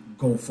to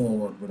go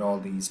forward with all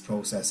these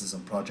processes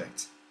and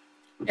projects.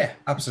 Yeah,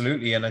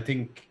 absolutely. And I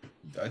think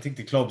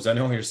the clubs, I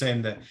know you're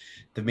saying that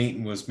the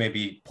meeting was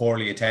maybe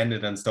poorly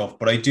attended and stuff,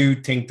 but I do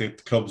think that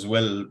the clubs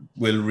will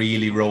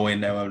really row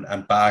in now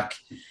and back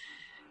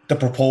the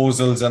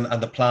proposals and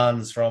the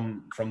plans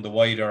from the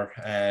wider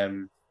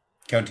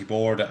county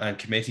board and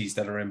committees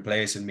that are in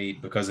place in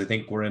Meath, because I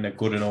think we're in a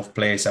good enough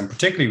place, and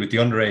particularly with the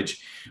underage.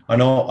 I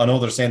know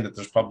they're saying that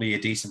there's probably a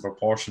decent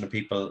proportion of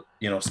people,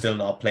 you know, still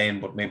not playing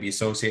but maybe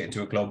associated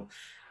to a club.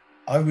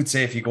 I would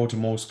say if you go to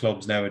most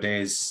clubs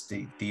nowadays,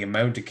 the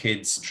amount of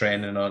kids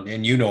training on,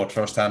 and you know it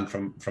firsthand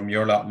from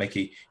your lot,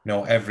 Mickey, you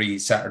know, every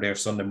Saturday or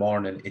Sunday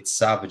morning, it's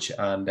savage.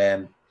 And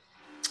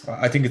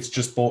I think it's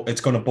just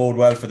it's going to bode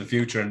well for the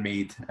future in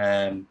Meath.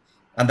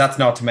 And that's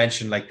not to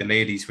mention like the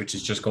ladies, which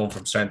is just going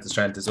from strength to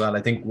strength as well.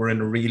 I think we're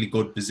in a really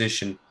good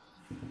position,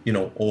 you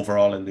know,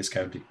 overall in this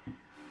county.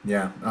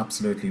 Yeah,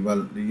 absolutely.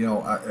 Well, you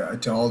know,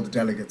 to all the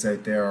delegates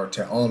out there, or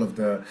to all of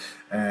the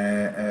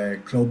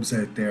clubs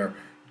out there,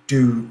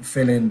 do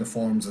fill in the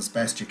forms as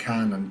best you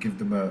can and give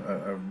them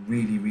a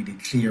really, really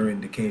clear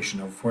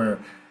indication of where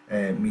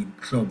Meath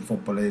club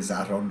football is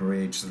at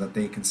underage, so that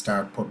they can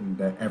start putting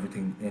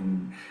everything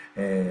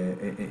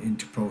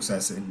into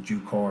process in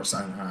due course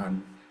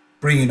and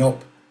bringing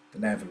up the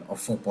level of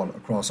football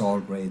across all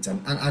grades,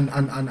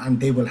 and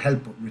they will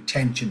help with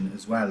retention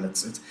as well.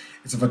 It's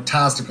a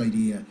fantastic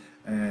idea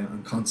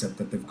and concept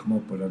that they've come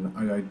up with,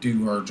 and I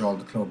do urge all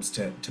the clubs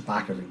to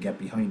back it and get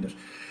behind it.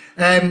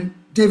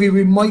 Davy,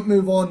 we might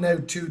move on now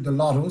to the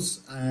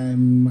lottos.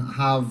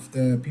 Have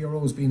the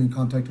PROs been in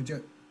contact with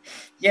you?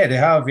 Yeah, they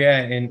have,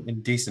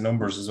 in decent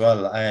numbers as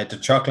well. The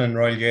Chocolate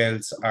Royal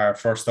Gaels are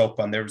first up,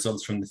 and their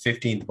results from the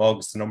 15th of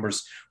August, the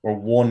numbers were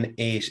 1,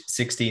 8,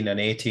 16 and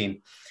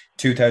 18.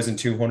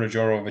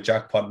 €2,200 of a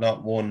jackpot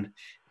not won.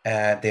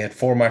 They had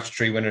 4 match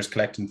 3 winners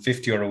collecting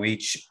 €50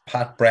 each.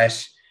 Pat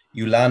Brett,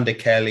 Yolanda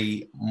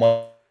Kelly,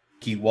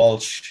 Mikey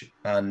Walsh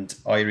and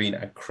Irene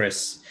and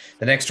Chris.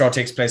 The next draw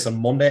takes place on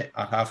Monday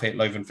at 8:30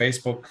 live on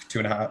Facebook.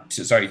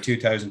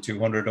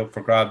 2,200 up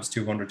for grabs,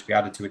 200 to be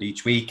added to it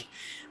each week,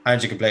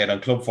 and you can play it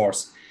on Club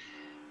Force.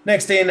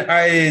 Next in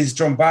is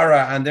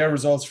Drumbarra, and their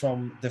results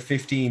from the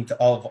 15th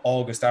of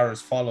August are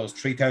as follows.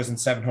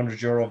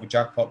 €3,700 of a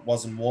jackpot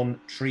wasn't won.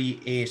 3,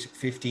 8,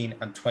 15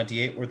 and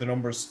 28 were the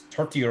numbers.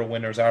 €30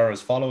 winners are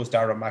as follows: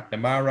 Dara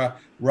McNamara,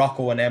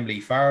 Rocco and Emily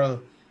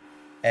Farrell,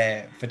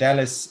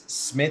 Fidelis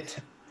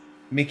Smith,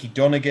 Mickey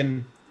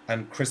Dunnigan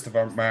and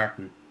Christopher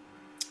Martin.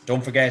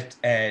 Don't forget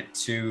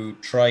to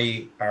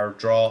try our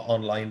draw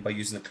online by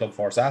using the Club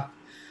Force app.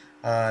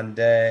 And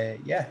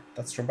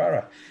that's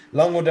Drumbarra.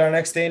 Longwood are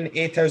next in,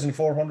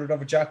 8,400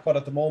 of a jackpot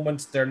at the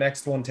moment. Their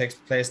next one takes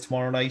place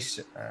tomorrow night,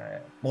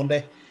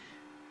 Monday.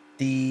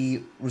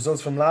 The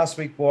results from last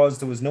week was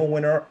there was no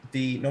winner.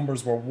 The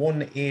numbers were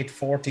 1, 8,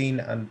 14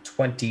 and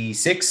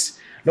 26.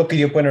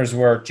 Luckily up winners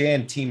were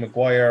Jane T.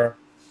 Maguire,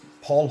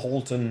 Paul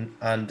Holton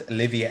and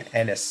Olivia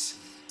Ennis.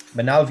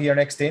 Manalvi are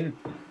next in.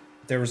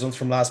 Their results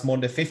from last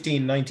Monday,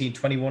 15, 19,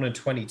 21 and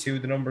 22.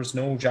 The numbers,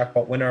 no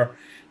jackpot winner.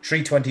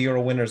 3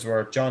 €20 winners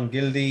were John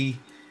Gildy,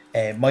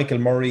 Michael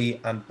Murray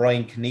and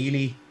Brian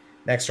Keneally.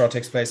 Next draw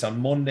takes place on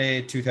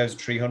Monday,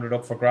 2,300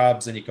 up for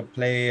grabs, and you can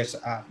play it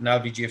at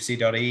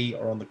nalvgfc.ie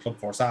or on the Club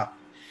Force app.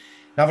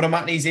 Navan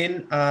O'Mahony's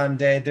in, and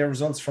their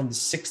results from the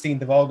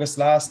 16th of August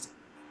last.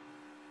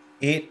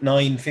 8,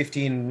 9,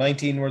 15,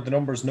 19 were the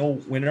numbers, no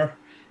winner.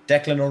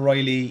 Declan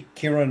O'Reilly,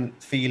 Kieran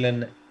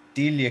Phelan,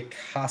 Delia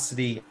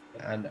Cassidy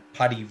and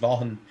Paddy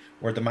Vaughan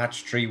were the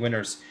match 3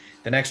 winners.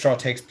 The next draw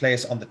takes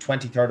place on the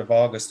 23rd of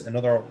August.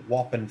 Another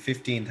whopping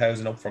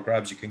 15,000 up for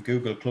grabs. You can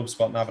Google Club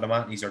Spot Navan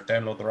O'Mahony's or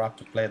download the app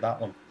to play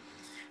that one.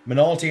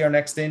 Minalty are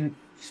next in.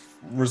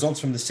 Results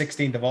from the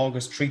 16th of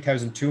August,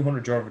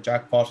 €3,200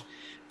 jackpot.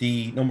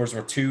 The numbers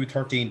were 2,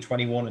 13,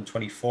 21 and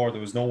 24. There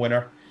was no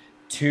winner.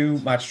 2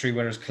 match 3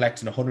 winners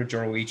collecting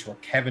 €100 each were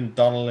Kevin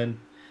Donnellan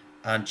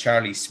and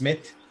Charlie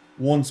Smith.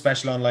 1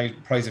 special online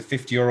prize of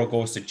 €50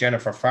 goes to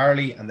Jennifer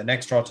Farley, and the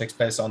next draw takes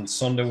place on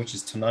Sunday, which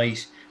is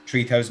tonight.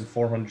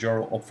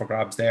 €3,400 up for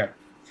grabs there.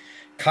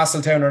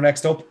 Castletown are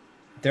next up.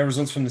 Their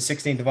results from the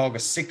 16th of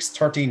August, 6,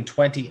 13,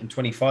 20 and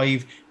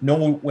 25.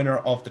 No winner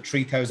of the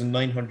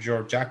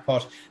 €3,900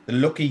 jackpot. The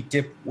lucky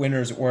dip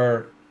winners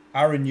were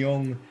Aaron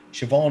Young,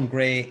 Siobhan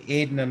Gray,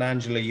 Aidan and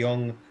Angela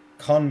Young,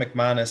 Con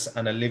McManus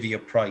and Olivia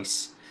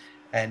Price.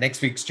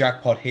 Next week's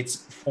jackpot hits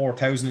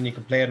 4,000 and you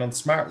can play it on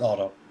Smart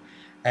Lotto.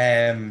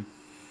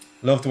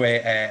 Love the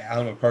way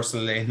Alma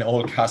Purcell in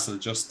Oldcastle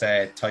just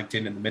typed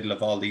in the middle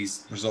of all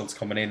these results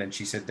coming in, and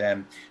she said,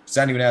 does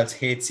anyone else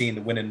hate seeing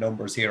the winning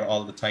numbers here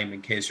all the time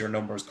in case your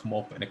numbers come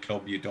up in a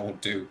club you don't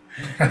do?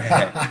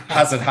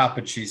 Has it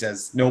happened? She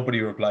says.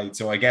 Nobody replied,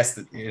 so I guess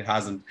that it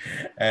hasn't,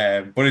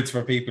 but it's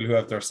for people who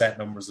have their set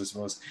numbers, I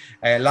suppose.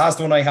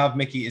 Last one I have,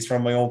 Mickey, is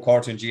from my own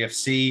court in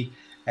GFC.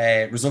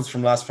 Results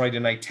from last Friday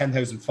night,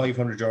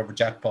 €10,500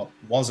 jackpot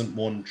wasn't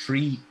won.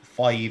 3,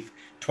 5,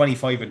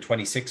 25 and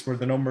 26 were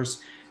the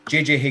numbers.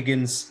 JJ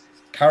Higgins,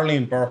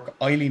 Caroline Burke,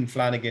 Eileen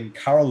Flanagan,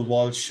 Carol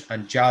Walsh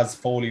and Jazz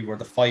Foley were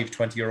the 5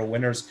 €20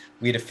 winners.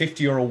 We had a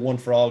 €50 one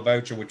for all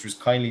voucher, which was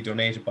kindly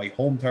donated by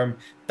Home Term.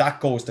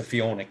 That goes to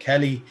Fiona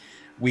Kelly.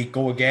 We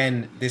go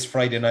again this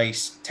Friday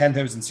night,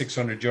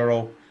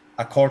 €10,600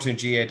 at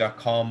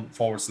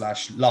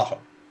cortonga.com/lotto.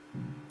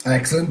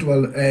 Excellent.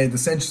 Well, the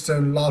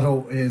Centrestown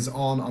Lotto is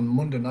on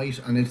Monday night,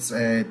 and it's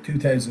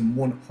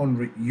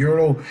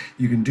 €2,100.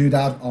 You can do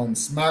that on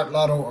Smart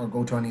Lotto or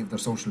go to any of their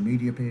social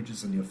media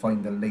pages and you'll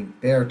find the link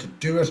there to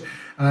do it.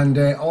 And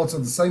also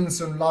the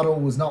Simonstown Lotto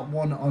was not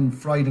won on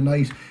Friday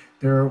night.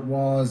 There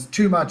was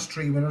 2 match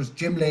 3 winners,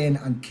 Jim Lane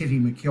and Kitty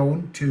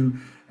McKeown, 2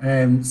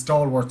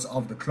 stalwarts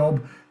of the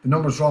club. The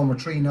numbers drawn were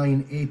 3,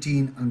 9,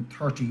 18 and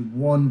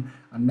 31,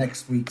 and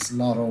next week's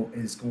lotto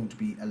is going to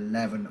be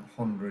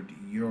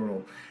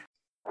 €1,100.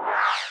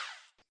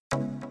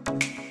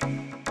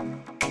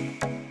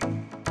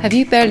 Have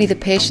you barely the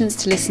patience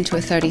to listen to a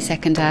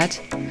 30-second ad?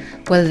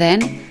 Well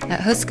then,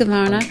 at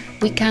Husqvarna,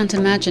 we can't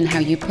imagine how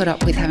you put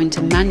up with having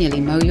to manually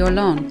mow your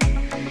lawn.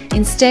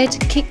 Instead,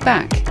 kick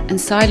back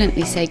and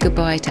silently say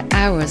goodbye to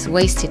hours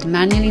wasted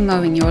manually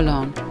mowing your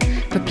lawn,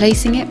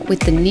 replacing it with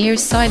the near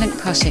silent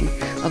cutting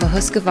of a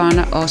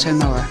Husqvarna auto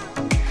mower.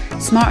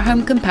 Smart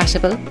home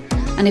compatible,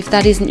 and if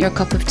that isn't your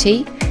cup of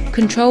tea,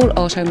 control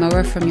auto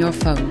mower from your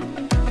phone.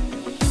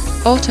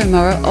 Auto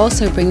mower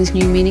also brings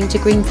new meaning to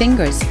green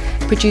fingers,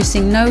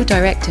 producing no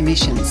direct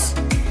emissions.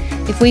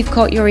 If we've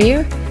caught your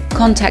ear,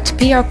 contact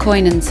PR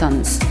Coyne &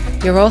 Sons,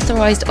 your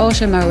authorised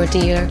auto mower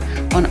dealer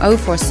on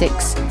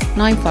 046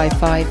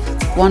 955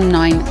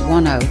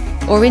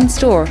 1910 or in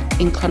store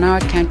in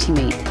Clonard, County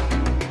Meath.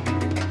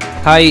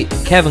 Hi,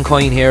 Kevin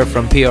Coyne here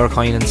from PR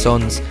Coyne &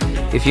 Sons.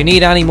 If you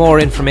need any more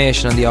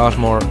information on the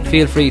Otmore,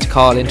 feel free to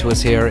call into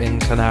us here in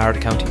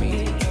Clonard, County Meath.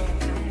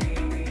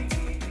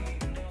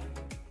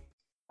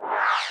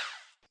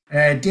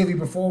 Davey,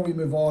 before we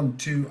move on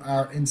to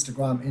our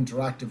Instagram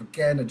Interactive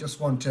again, I just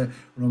want to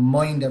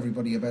remind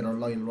everybody about our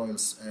Loyal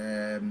Royals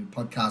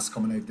podcast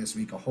coming out this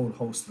week, a whole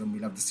host of them.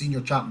 We'll have the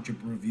Senior Championship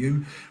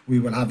review. We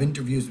will have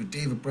interviews with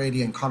David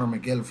Brady and Conor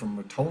McGill from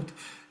Ratoath.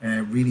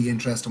 Really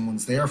interesting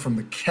ones there. From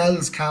the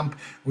Kells camp,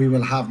 we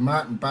will have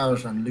Martin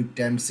Barrett and Luke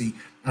Dempsey.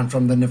 And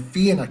from the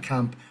Nafiana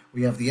camp,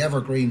 we have the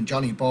evergreen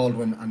Johnny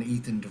Baldwin and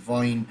Ethan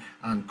Devine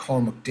and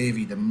Cormac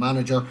Davey, the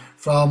manager.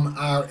 From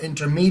our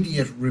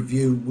intermediate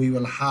review, we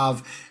will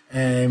have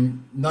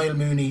Niall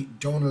Mooney,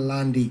 Donal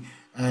Landy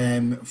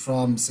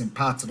from St.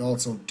 Pat's, and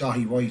also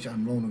Dahi White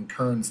and Ronan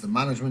Kearns, the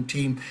management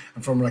team.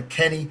 And from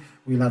Rathkenny,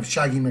 we'll have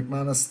Shaggy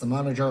McManus, the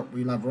manager.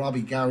 We'll have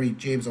Robbie Gary,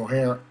 James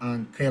O'Hare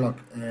and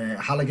Caoimh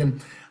Halligan.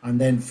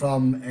 And then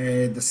from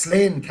the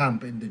Slane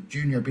camp in the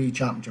Junior B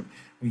Championship,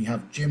 we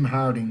have Jim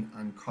Harding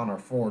and Connor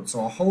Ford.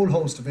 So a whole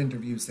host of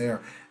interviews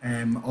there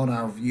on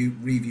our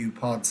review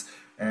pods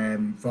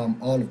from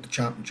all of the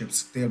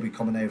championships. They'll be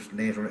coming out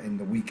later in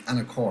the week. And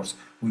of course,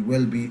 we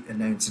will be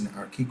announcing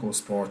our Kiko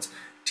Sports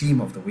Team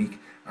of the Week,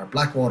 our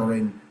Blackwater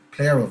Inn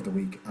Player of the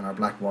Week, and our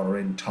Blackwater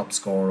Inn Top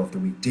Scorer of the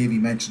Week. Davey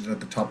mentioned it at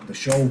the top of the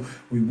show.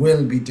 We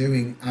will be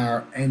doing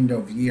our end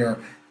of year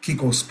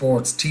Kiko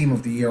Sports Team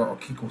of the Year, or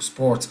Kiko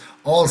Sports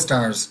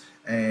All-Stars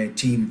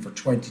team for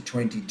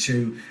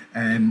 2022.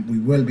 We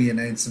will be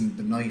announcing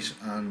the night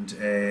and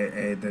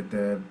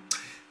the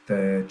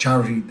the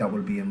charity that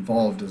will be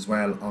involved as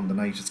well on the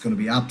night. It's going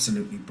to be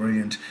absolutely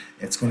brilliant.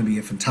 It's going to be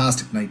a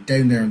fantastic night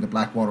down there in the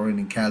Blackwater Inn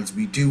in Kells.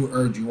 We do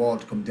urge you all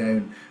to come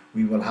down.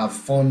 We will have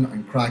fun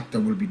and crack.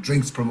 There will be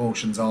drinks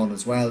promotions on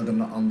as well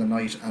on the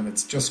night, and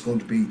it's just going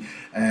to be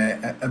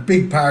a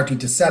big party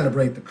to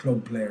celebrate the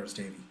club players,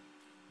 Davey.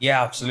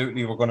 Yeah,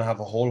 absolutely. We're going to have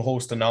a whole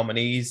host of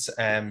nominees.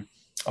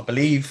 I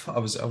believe I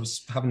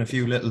was having a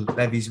few little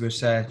bevies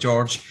with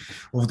George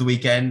over the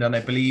weekend, and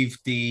I believe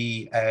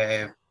the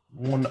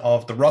one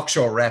of the Rock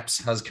Show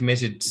reps has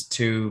committed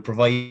to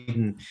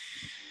providing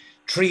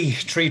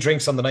three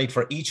drinks on the night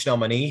for each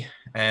nominee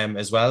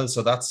as well.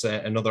 So that's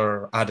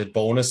another added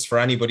bonus for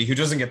anybody who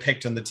doesn't get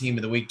picked on the team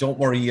of the week. Don't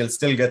worry, you'll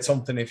still get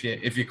something if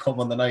you come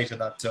on the night of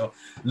that. So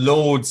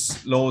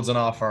loads on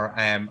offer,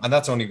 and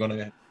that's only going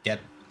to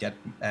get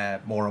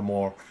more and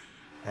more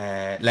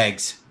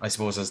legs, I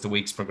suppose, as the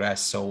weeks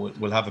progress. So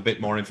we'll have a bit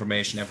more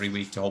information every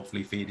week to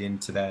hopefully feed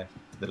into the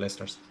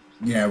listeners.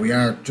 Yeah, we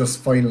are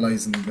just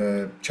finalising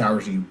the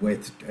charity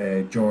with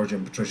George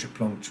and Patricia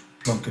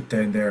Plunkett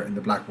down there in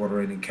the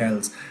Blackwater Inn in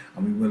Kells,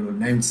 and we will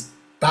announce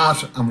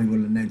that, and we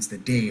will announce the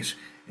date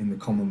in the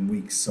coming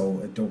weeks.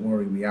 So don't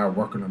worry, we are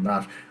working on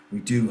that. We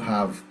do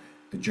have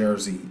the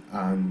jersey,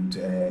 and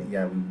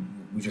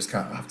we just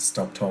can't have to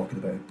stop talking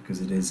about it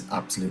because it is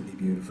absolutely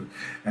beautiful.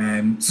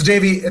 So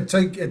Davey,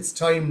 it's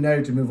time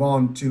now to move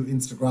on to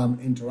Instagram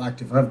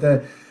Interactive.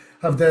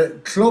 Have the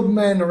club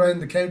men around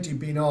the county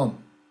been on?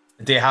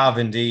 They have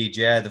indeed,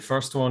 yeah. The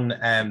first one,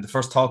 the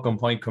first talking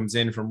point comes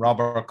in from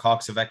Robert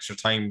Cox of Extra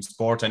Time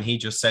Sport, and he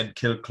just said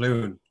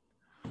Kilcloon.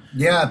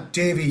 Yeah,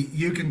 Davey,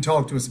 you can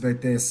talk to us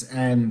about this.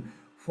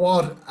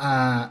 What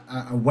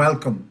a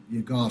welcome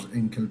you got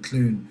in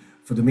Kilcloon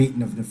for the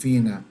meeting of Na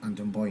Fianna and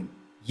Dunboyne.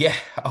 Yeah,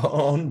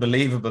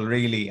 unbelievable,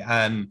 really.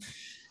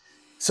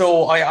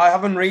 So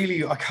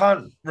I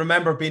can't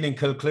remember being in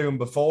Kilcloon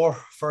before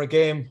for a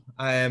game.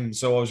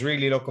 So I was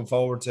really looking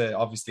forward to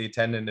obviously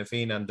attending Na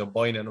Fianna and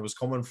Dunboyne, and it was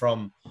coming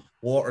from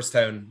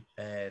Waterstown,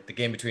 the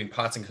game between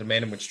Pats and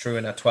Kilmainham, which threw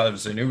in at 12.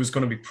 So I knew it was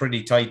going to be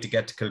pretty tight to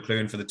get to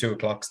Kilcloon for the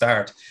 2:00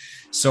 start.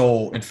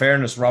 So in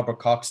fairness, Robert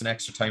Cox and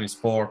Extra Time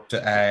Sport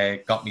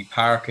got me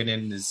parking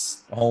in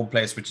his home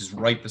place, which is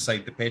right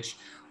beside the pitch.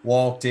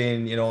 Walked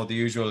in, the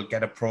usual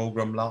get a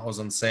program,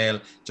 lottos on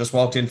sale. Just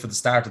walked in for the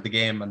start of the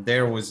game, and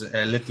there was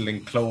a little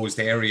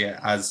enclosed area.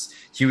 As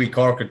Hughie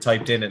Cork had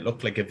typed in, it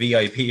looked like a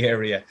VIP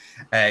area.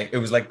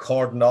 It was like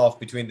cordoned off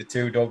between the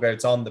two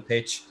dugouts on the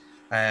pitch.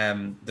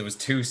 There was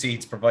 2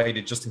 seats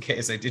provided just in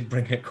case I did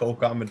bring a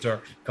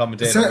co-commentator.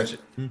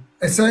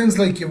 It sounds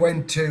like you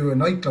went to a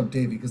nightclub,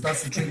 Davey, because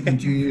that's the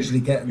treatment you usually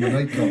get in the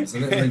nightclubs, a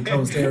little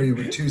enclosed area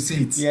with 2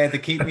 seats. Yeah, they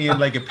keep me in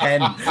like a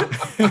pen.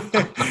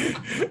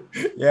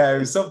 Yeah, it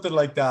was something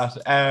like that.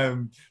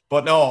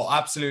 But no,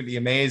 absolutely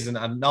amazing.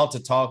 And not to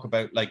talk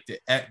about like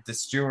the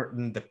Stewart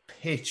and the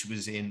pitch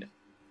was in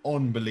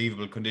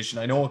unbelievable condition.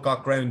 I know it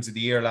got Grounds of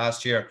the Year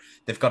last year.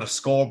 They've got a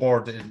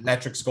scoreboard, the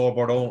electric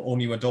scoreboard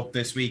only went up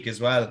this week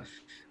as well.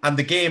 And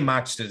the game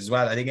matched it as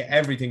well. I think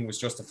everything was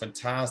just a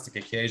fantastic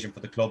occasion for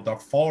the club. They're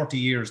 40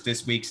 years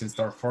this week since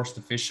their first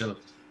official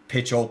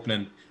pitch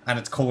opening, and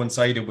it's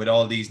coincided with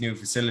all these new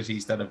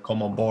facilities that have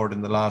come on board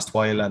in the last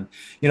while. And,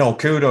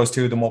 kudos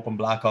to them up in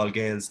Blackhall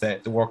Gales,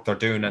 the work they're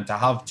doing. And to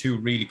have 2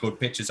 really good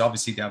pitches,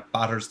 obviously they have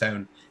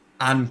Batterstown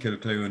and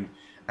Kilcloon,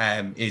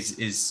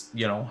 is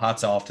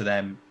hats off to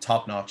them,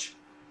 top notch.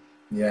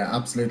 Yeah,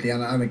 absolutely.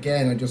 And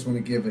again, I just want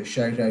to give a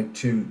shout out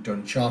to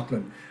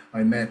Dunshaughlin.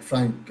 I met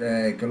Frank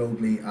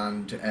Galodley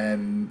and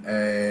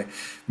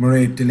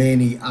Mairead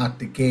Delaney at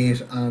the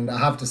gate, and I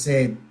have to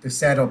say the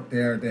setup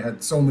there, they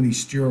had so many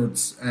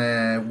stewards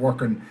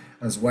working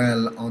as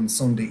well on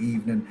Sunday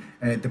evening.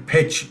 The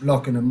pitch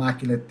looking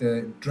immaculate,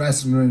 the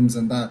dressing rooms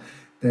and that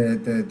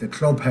the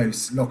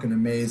clubhouse looking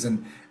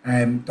amazing.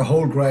 The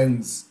whole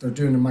grounds, they're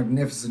doing a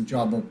magnificent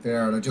job up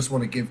there, and I just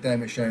want to give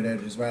them a shout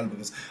out as well,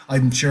 because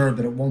I'm sure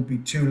that it won't be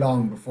too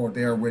long before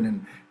they're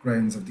winning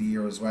Grounds of the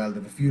Year as well. They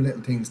have a few little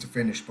things to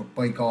finish, but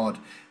by God,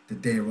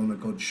 that they run a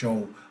good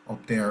show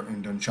up there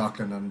in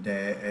Dunshaughlin,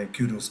 and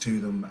kudos to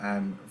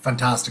them.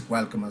 Fantastic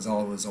welcome as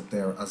always up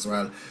there as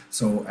well.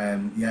 So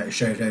a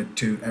shout out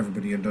to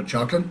everybody in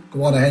Dunshaughlin.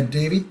 Go on ahead,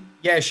 Davey.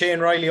 Yeah, Shane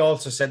Riley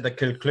also said that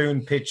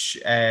Kilcloon pitch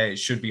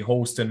should be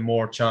hosting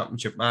more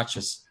championship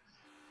matches.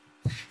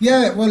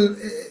 Yeah, well,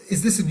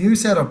 is this a new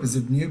setup? Is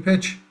it a new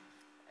pitch?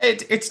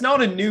 It's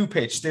not a new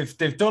pitch.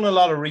 They've done a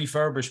lot of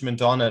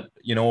refurbishment on it,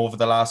 over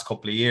the last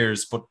couple of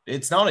years, but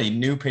it's not a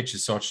new pitch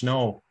as such,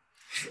 no.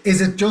 Is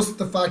it just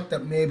the fact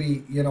that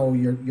maybe,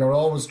 you're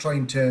always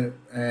trying to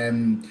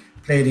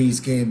play these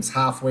games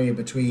halfway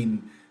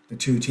between the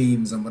 2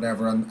 teams and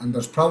whatever, and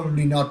there's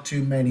probably not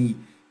too many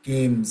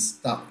games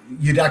that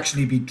you'd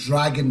actually be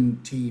dragging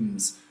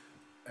teams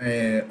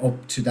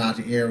up to that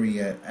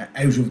area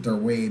out of their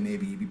way,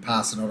 maybe be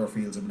passing other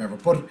fields or whatever.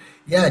 But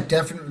yeah,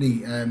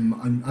 definitely,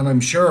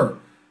 I'm sure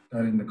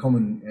that in the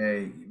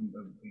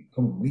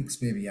coming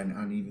weeks, maybe,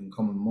 and even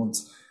coming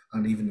months,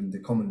 and even in the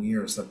coming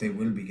years, that they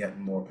will be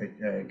getting more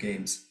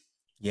games.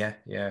 Yeah,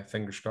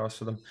 fingers crossed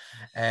for them.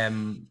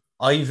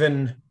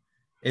 Ivan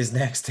is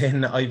next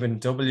in. Ivan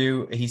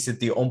W. He said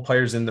the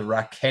umpires in the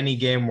Rathkenny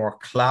game were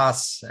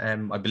class.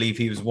 I believe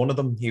he was one of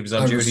them. He was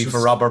on duty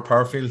for Robert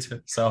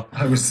Purfield. So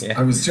I was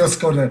just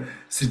going to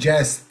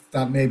suggest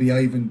that maybe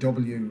Ivan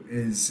W.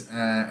 is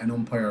an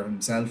umpire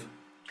himself.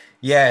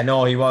 Yeah,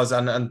 no, he was,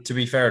 and to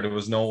be fair, there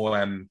was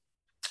no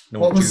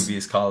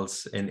dubious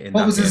calls in that game.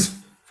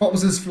 What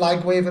was his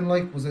flag waving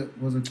like? Was it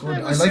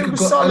good?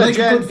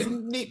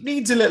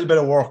 Needs a little bit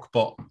of work,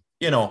 but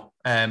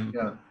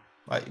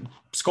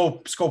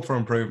scope for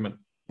improvement.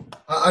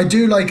 I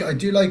do like a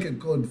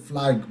good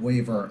flag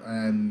waver.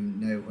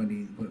 Now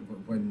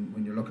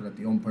when you're looking at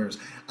the umpires,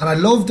 and I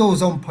love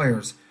those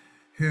umpires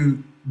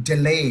who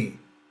delay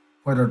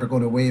whether they're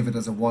going to wave it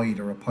as a wide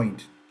or a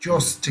point,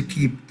 just to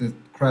keep the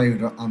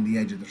crowd on the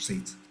edge of their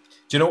seats.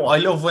 Do you know, I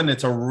love when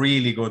it's a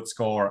really good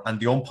score and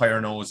the umpire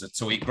knows it.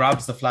 So he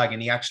grabs the flag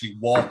and he actually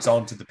walks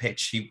onto the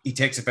pitch. He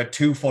takes about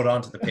 2 foot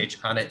onto the pitch,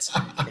 and it's,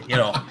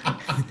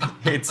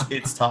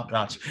 it's top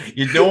notch.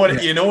 You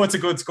know it's a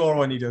good score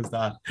when he does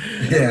that.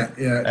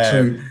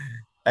 True.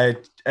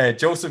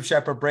 Joseph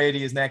Shepherd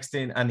Brady is next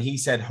in, and he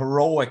said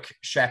heroic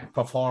Shep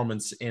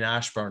performance in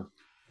Ashburn.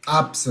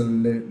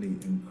 Absolutely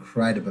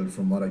incredible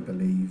from what I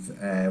believe.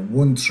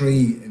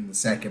 1-3 in the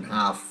second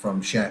half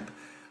from Shep,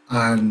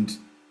 and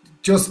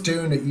just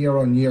doing it year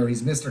on year.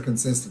 He's Mr.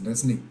 Consistent,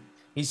 isn't he?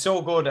 He's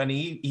so good, and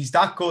he's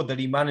that good that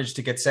he managed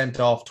to get sent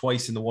off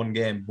twice in the one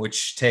game,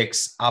 which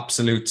takes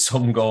absolute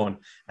some going.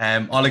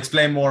 I'll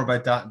explain more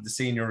about that in the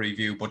senior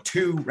review, but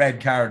 2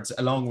 red cards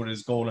along with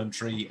his goal and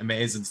 3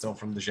 amazing stuff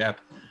from the Shep.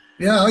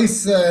 Yeah,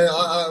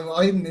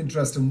 I had an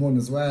interest in one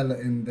as well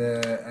in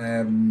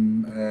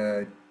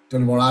the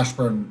Dunamore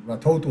Ashburn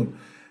Ratoton.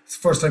 It's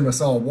the first time I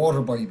saw a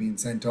water boy being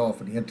sent off,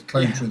 and he had to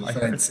climb through the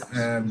fence.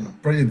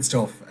 Brilliant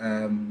stuff.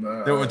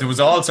 There was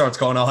all sorts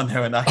going on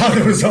now in that.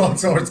 There was all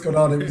sorts going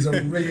on. It was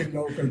a really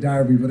local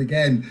derby, but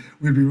again,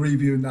 we'll be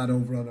reviewing that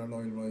over on our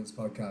Loyal Royals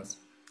podcast.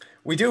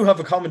 We do have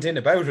a comment in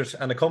about it,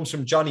 and it comes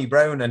from Johnny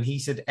Brown, and he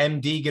said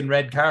M. Deegan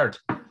red card.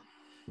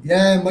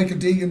 Yeah, Michael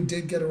Deegan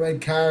did get a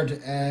red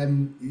card.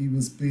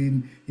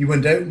 He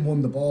went out and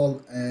won the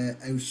ball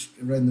out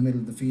around the middle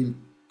of the field.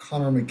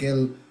 Conor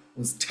McGill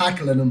was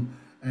tackling him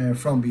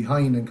from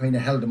behind and kind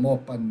of held him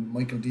up, and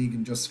Michael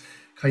Deegan just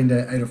kind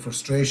of out of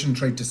frustration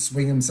tried to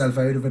swing himself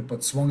out of it,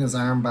 but swung his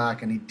arm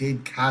back, and he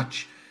did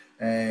catch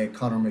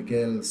Conor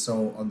McGill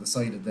so on the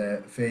side of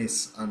the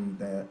face and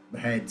the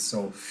head,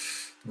 so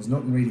there was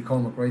nothing really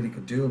Cormac Riley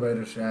could do about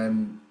it.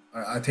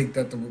 I think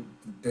that the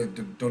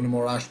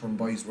Dunamore Ashburn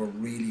boys were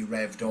really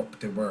revved up.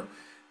 There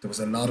was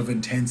a lot of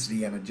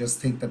intensity, and I just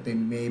think that they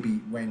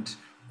maybe went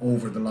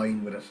over the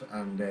line with it,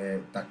 and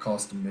that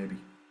cost them maybe.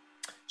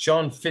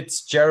 Sean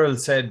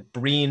Fitzgerald said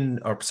Brian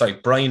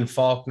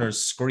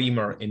Faulkner's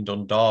screamer in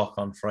Dundalk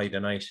on Friday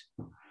night.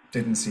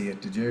 Didn't see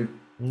it. Did you?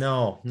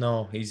 No.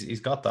 He's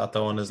got that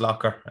though in his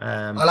locker.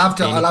 I'll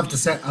have to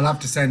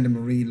send him a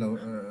reel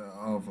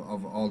of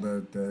all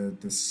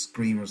the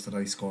screamers that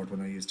I scored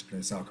when I used to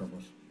play soccer.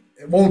 But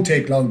it won't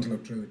take long to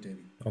look through it, Davey.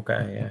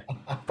 Okay,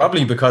 yeah.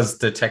 Probably because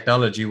the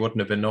technology wouldn't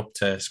have been up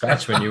to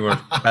scratch when you were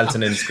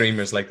belting in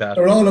screamers like that.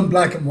 They're all in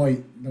black and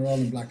white.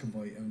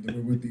 And they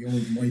were with the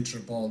old Mitra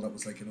ball that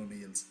was like an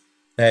O'Neill's.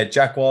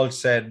 Jack Walsh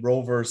said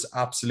Rovers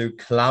absolute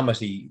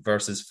calamity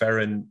versus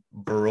Ferenc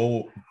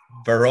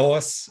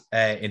Varosh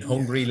in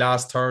Hungary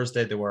last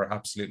Thursday. They were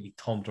absolutely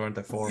thumped, weren't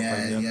they?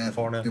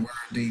 4-0. They were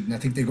indeed. And I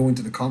think they go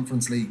into the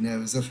Conference League now,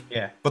 is it?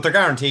 Yeah, but they're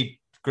guaranteed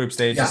group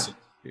stages. Yeah.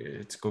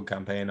 It's a good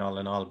campaign all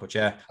in all, but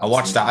yeah, I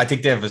watched that. I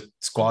think they have a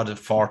squad of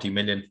 40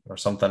 million or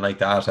something like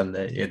that, and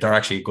they're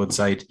actually a good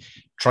side.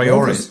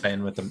 Traore is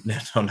playing with them.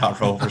 No, not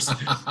Rovers.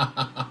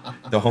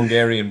 The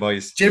Hungarian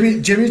boys.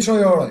 Jimmy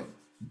Traore.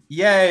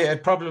 Yeah,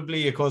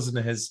 probably a cousin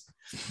of his.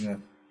 Yeah.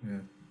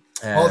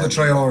 All the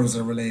Traores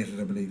are related,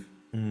 I believe.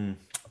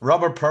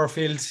 Robert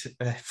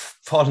Purfield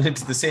fallen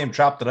into the same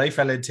trap that I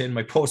fell into in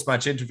my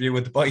post-match interview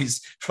with the boys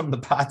from the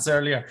Pats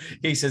earlier.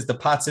 He says the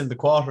Pats in the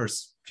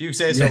quarters. If you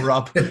say so,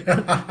 Rob.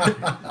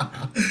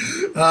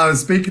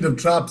 Speaking of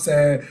traps,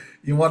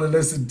 you want to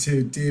listen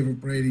to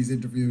David Brady's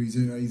interview.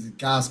 He's a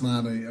gas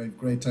man. I have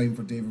great time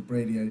for David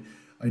Brady.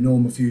 I know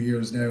him a few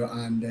years now,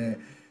 and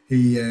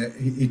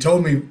he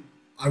told me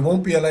I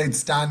won't be allowed to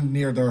stand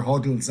near their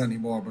huddles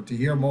anymore. But to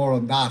hear more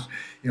on that,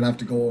 you'll have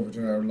to go over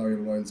to our Loyal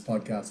Royals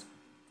podcast.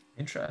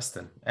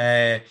 Interesting.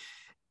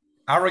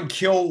 Aaron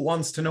Kyo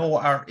wants to know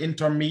our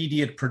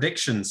intermediate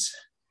predictions.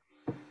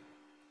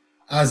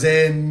 As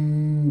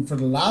in for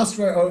the last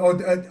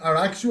round, our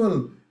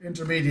actual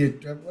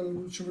intermediate.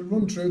 Well, should we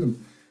run through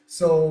them?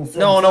 So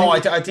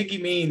I think he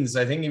means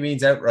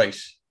outright.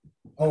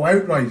 Oh,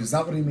 outright, is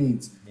that what he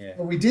means? Yeah.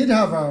 Well, we did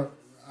have our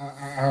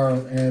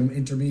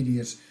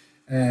intermediate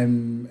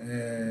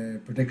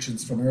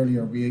predictions from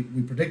earlier. We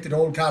predicted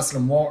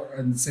Oldcastle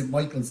and St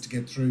Michael's to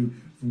get through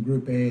from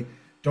Group A,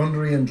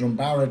 Dundee and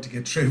Drumbarra to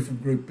get through from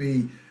Group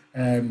B.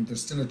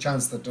 There's still a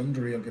chance that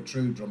Dundee will get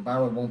through.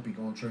 Drumbarra won't be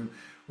going through.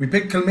 We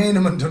picked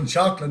Kilmainham and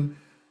Dunshaughlin.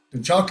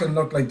 Dunshaughlin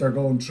look like they're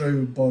going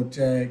through, but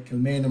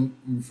Kilmainham,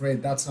 I'm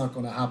afraid that's not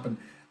going to happen.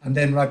 And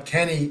then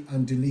Rathkenny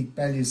and Duleek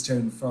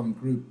Bellewstown from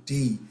Group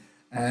D.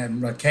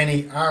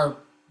 Rathkenny are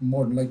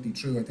more than likely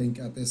through, I think,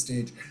 at this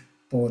stage.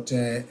 But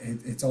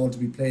it's all to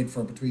be played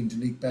for between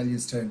Duleek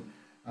Bellewstown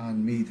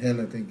and Meath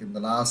Hill, I think, in the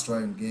last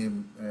round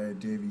game,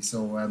 Davy.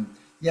 So,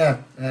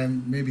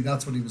 maybe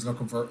that's what he was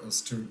looking for,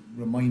 us to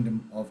remind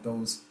him of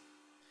those.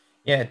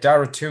 Yeah,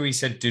 Dara Toohey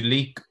said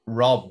Duleek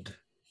robbed.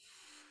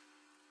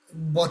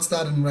 What's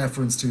that in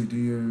reference to? Do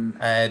you...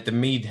 the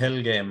Meath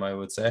Hill game, I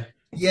would say.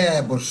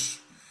 Yeah, but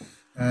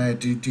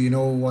do you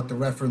know what the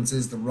reference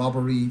is? The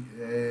robbery...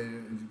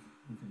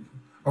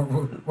 or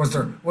were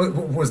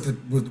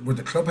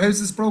the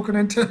clubhouses broken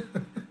into?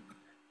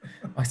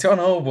 I don't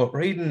know, but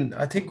reading,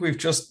 I think we've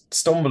just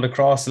stumbled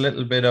across a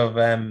little bit of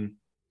a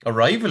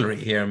rivalry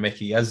here,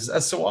 Mickey.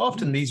 As so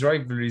often, these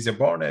rivalries are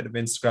born out of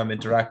Instagram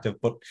Interactive.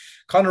 But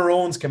Conor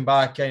Owens came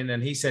back in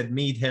and he said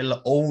Meath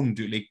Hill owned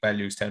Duleek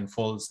Bellewstown,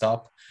 full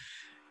stop.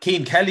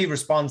 Cian Kelly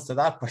responds to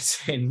that by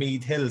saying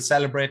Meath Hill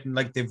celebrating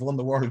like they've won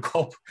the World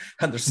Cup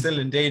and they're still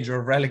in danger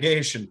of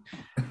relegation.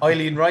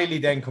 Eileen Riley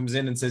then comes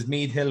in and says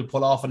Meath Hill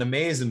pull off an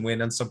amazing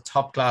win and some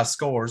top-class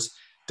scores.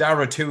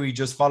 Dara Toohey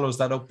just follows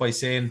that up by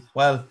saying,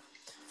 well,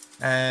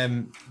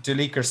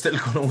 Duleek are still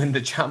going to win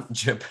the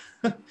championship.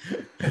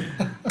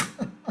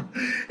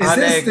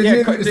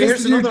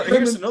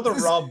 Here's another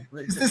Rob.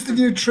 Is this the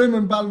new Trim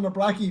and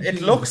Ballinabrackey?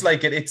 It looks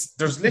like it.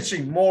 There's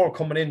literally more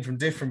coming in from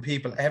different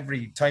people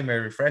every time I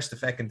refresh the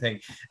fucking thing.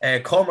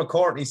 Cormac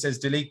Courtney says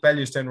Duleek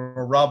Bellewstown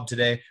were robbed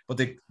today,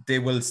 but they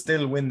will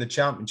still win the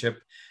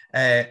championship.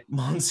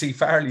 Monsey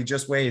Farley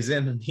just weighs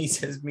in and he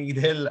says Meath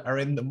Hill are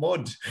in the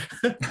mud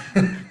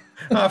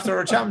after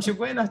a championship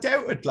win. I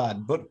doubt it,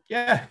 lad. But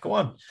yeah, go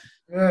on.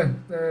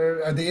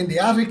 Are they in the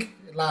attic,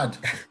 lad?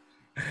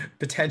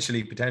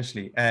 Potentially.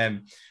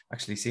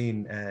 Actually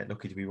seen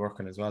lucky to be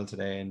working as well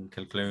today in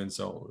Kilcloon,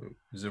 so it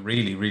was a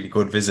really, really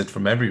good visit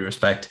from every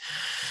respect.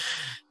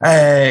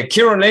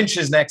 Kieran Lynch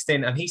is next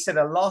in, and he said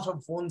a lot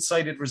of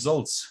one-sided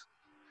results.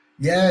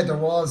 Yeah, there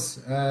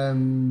was.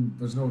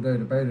 There's no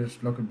doubt about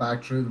it. Looking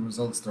back through the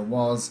results, there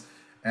was,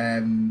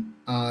 and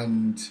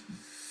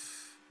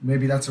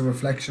maybe that's a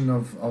reflection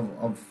of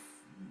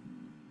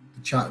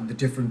the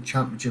different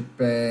championship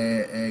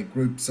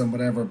groups and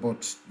whatever.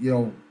 But you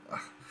know.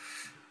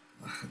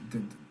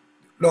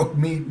 Look,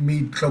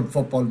 Meath Club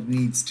football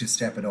needs to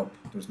step it up.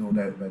 There's no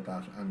doubt about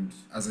that. And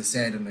as I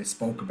said, and I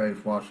spoke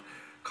about what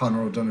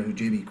Conor O'Donoghue,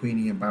 Jamie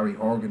Queenie and Barry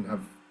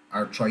Horgan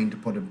are trying to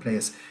put in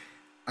place.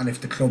 And if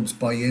the clubs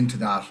buy into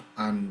that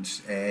and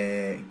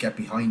get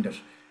behind it,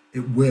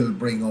 it will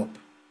bring up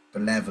the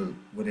level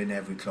within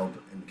every club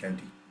in the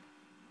county.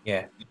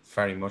 Yeah,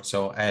 very much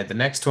so. The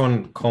next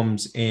one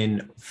comes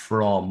in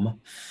from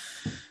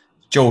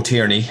Joe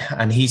Tierney,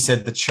 and he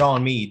said that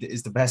Sean Mead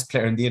is the best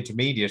player in the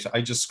intermediate.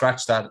 I just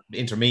scratched that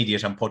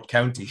intermediate and put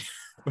county.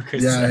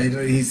 Because,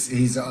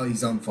 he's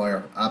on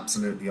fire,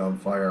 absolutely on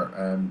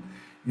fire.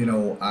 You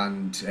know,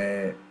 and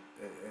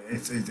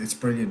it's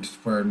brilliant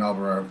where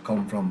Nobber have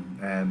come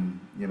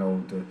from. You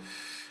know,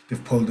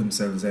 they've pulled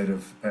themselves out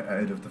of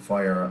the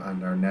fire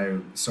and are now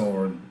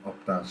soaring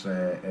up that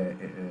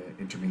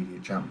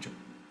intermediate championship.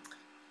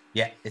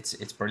 Yeah,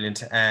 it's brilliant.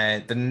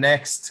 The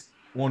next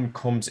one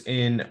comes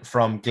in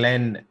from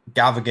Glenn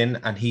Gavigan,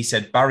 and he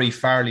said Barry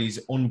Farley's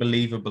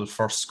unbelievable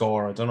first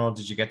score. I don't know,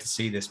 did you get to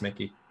see this,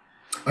 Mickey?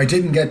 I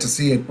didn't get to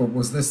see it, but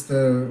was this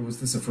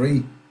a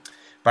free?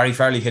 Barry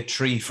Farley hit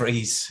 3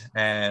 frees,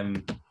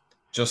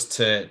 just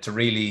to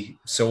really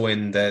sew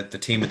in the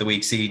team of the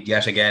week seed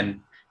yet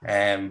again.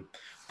 But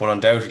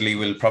undoubtedly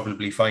we'll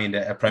probably find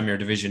a Premier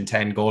Division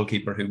 10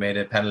 goalkeeper who made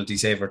a penalty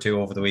save or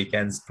two over the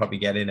weekends, probably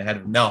get in ahead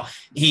of him. No,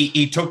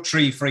 he took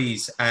 3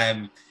 frees.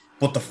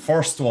 But the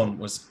first one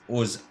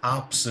was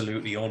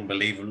absolutely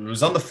unbelievable. It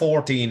was on the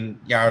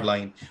 14-yard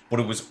line,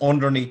 but it was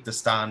underneath the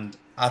stand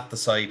at the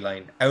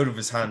sideline, out of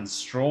his hands,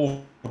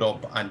 strode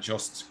up and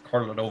just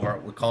curled it over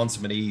with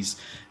consummate ease.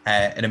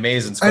 An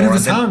amazing score. Out of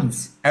his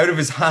hands? Out of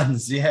his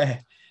hands, yeah.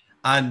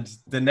 And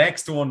the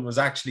next one was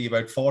actually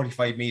about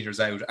 45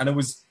 metres out, and it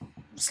was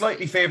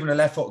slightly favouring a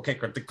left-footed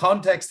kicker. The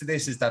context of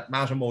this is that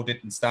Mattimo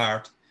didn't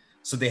start,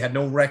 so they had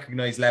no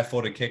recognised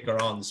left-footed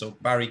kicker on. So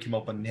Barry came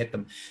up and hit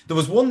them. There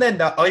was one then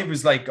that I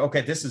was like,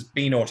 okay, this is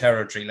Beano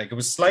territory. Like, it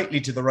was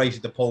slightly to the right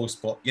of the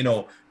post, but, you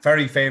know,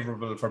 very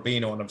favourable for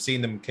Beano, and I've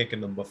seen them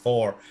kicking them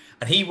before.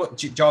 And he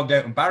jogged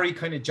out, and Barry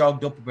kind of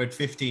jogged up about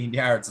 15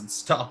 yards and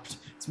stopped.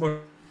 It's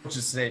more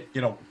just say,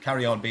 you know,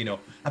 carry on, Beano.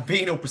 And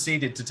Beano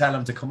proceeded to tell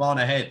him to come on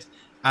ahead.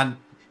 And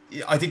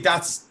I think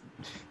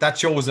that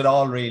shows it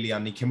all, really.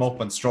 And he came up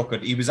and struck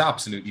it. He was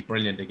absolutely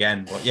brilliant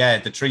again. But yeah,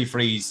 the 3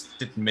 frees,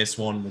 didn't miss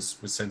one, was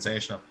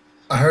sensational.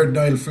 I heard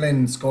Niall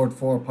Flynn scored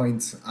 4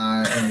 points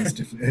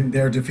in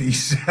their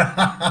defeat.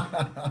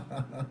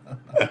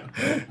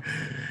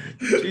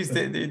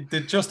 Jeez, they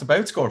just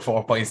about scored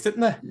 4 points, didn't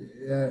they?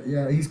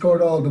 Yeah. He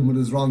scored all of them with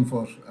his wrong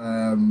foot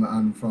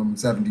and from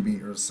 70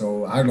 metres.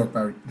 So hard luck,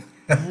 Barry.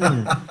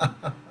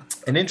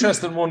 An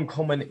interesting one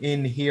coming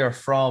in here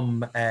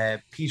from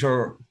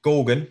Peter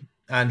Gogan.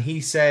 And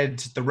he said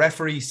the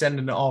referee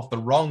sending off the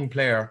wrong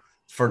player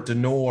for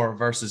Denore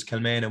versus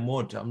Kilmaine and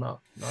Wood. I'm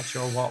not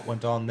sure what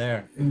went on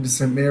there. In the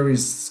St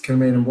Mary's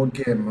Kilmaine and Wood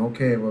game.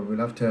 Okay, well, we'll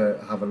have to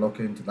have a look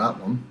into that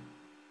one.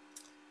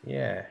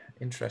 Yeah,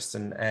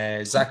 interesting.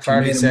 Zach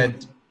Farley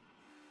said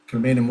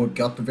Kilmaine and Wood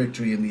got the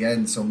victory in the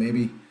end, so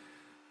maybe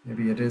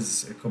it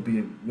is. It could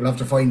be. We'll have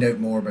to find out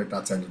more about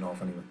that sending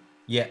off anyway.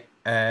 Yeah.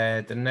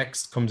 The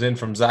next comes in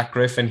from Zach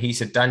Griffin. He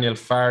said Daniel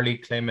Farley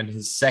claiming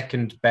his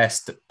second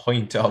best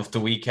point of the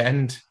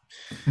weekend.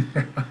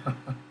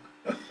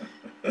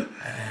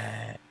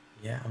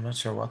 Yeah, I'm not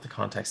sure what the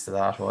context of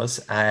that was.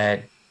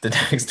 The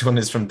next one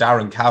is from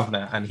Darren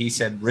Kavanagh, and he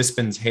said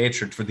Rispin's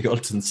hatred for the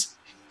Ultons.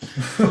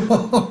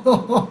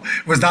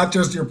 Was that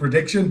just your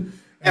prediction?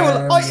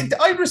 Yeah, well,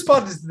 I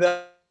responded to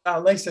that.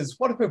 And I says,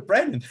 what about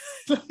Brennan?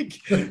 I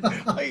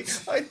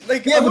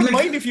wouldn't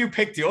mind if you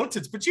picked the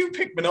Ultons, but you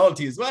picked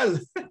Minalty as well.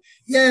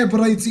 Yeah, but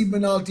I'd seen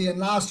Minalty, and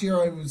last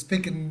year I was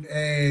picking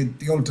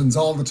the Ultons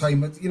all the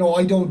time. You know,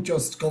 I don't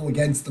just go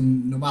against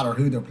them no matter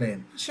who they're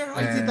playing. Sure,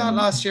 I did that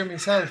last year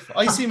myself.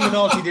 I seen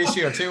Minalty this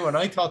year too, and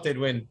I thought they'd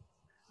win.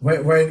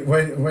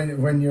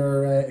 When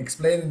you're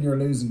explaining you're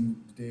losing,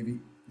 Davey.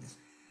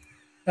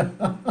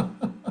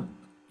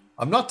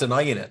 I'm not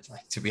denying it,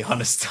 to be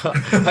honest.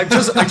 I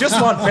just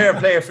want fair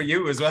play for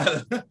you as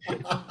well.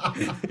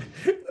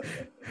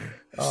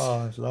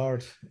 Oh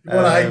Lord! You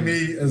want to hang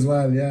me as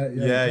well, yeah.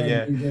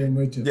 Yeah.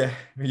 With you. Yeah,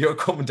 you're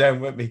coming down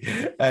with me.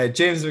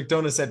 James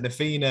McDonough said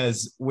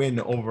Nafina's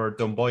win over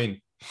Dunboyne.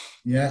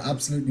 Yeah,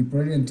 absolutely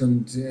brilliant,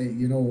 and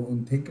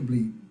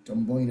unthinkably,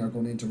 Dunboyne are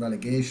going into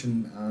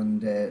relegation,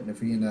 and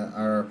Nafina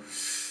are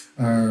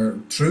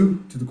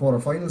through to the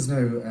quarterfinals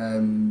now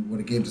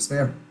with a game to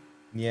spare.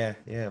 Yeah,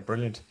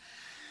 brilliant.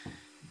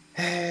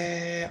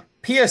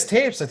 PS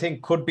Tapes, I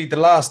think, could be the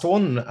last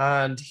one,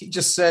 and he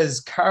just says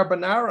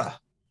carbonara.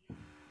 Do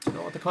you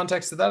know what the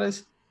context of that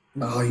is?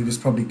 Oh, he was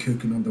probably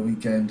cooking on the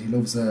weekend. He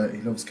loves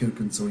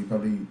cooking, so he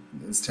probably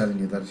is telling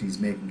you that he's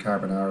making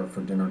carbonara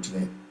for dinner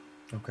today.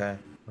 Okay,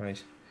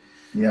 right.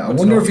 Yeah, I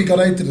wonder if he got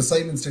out to the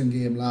Simonstown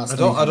game last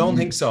night. I don't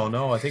think so.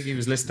 No, I think he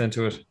was listening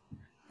to it.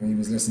 He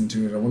was listening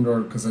to it. I wonder,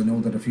 because I know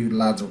that a few of the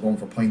lads were going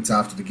for pints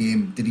after the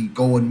game. Did he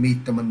go and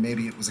meet them, and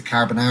maybe it was a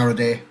carbonara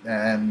day?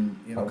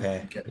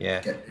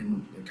 Get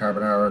in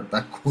carbonara.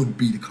 That could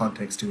be the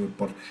context to it,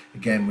 but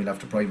again, we'll have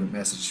to private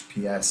message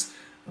PS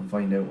and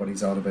find out what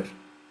he's all about.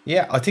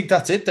 Yeah, I think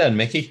that's it then,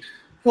 Mickey.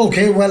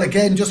 Okay, well,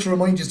 again, just to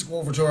remind you to go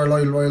over to our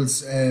Loyal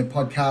Royals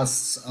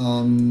podcasts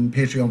on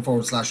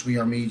Patreon.com/We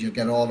Are Media.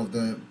 Get all of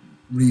the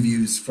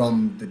reviews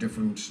from the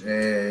different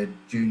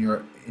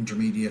junior,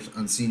 intermediate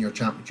and senior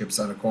championships,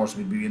 and of course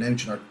we'll be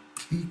announcing our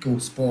Kiko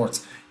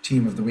Sports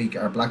Team of the Week,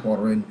 our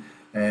Blackwater Inn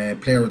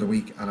Player of the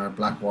Week, and our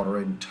Blackwater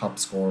Inn Top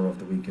Scorer of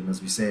the Week. And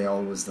as we say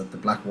always, that the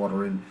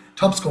Blackwater Inn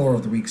Top Scorer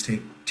of the Week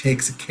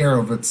takes care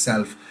of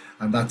itself,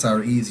 and that's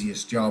our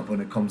easiest job when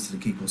it comes to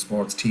the Kiko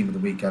Sports Team of the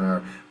Week and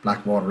our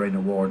Blackwater Inn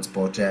Awards.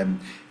 But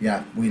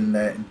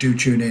we'll do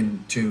tune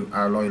in to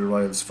our Loyal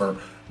Royals for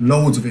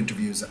loads of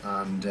interviews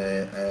and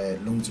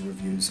loads of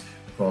reviews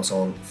across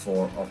all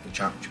 4 of the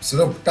championships. So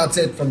look, that's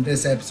it from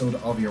this episode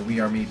of your We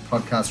Are Meath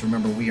podcast.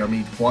 Remember, We Are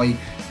Meath, why it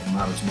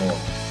matters more.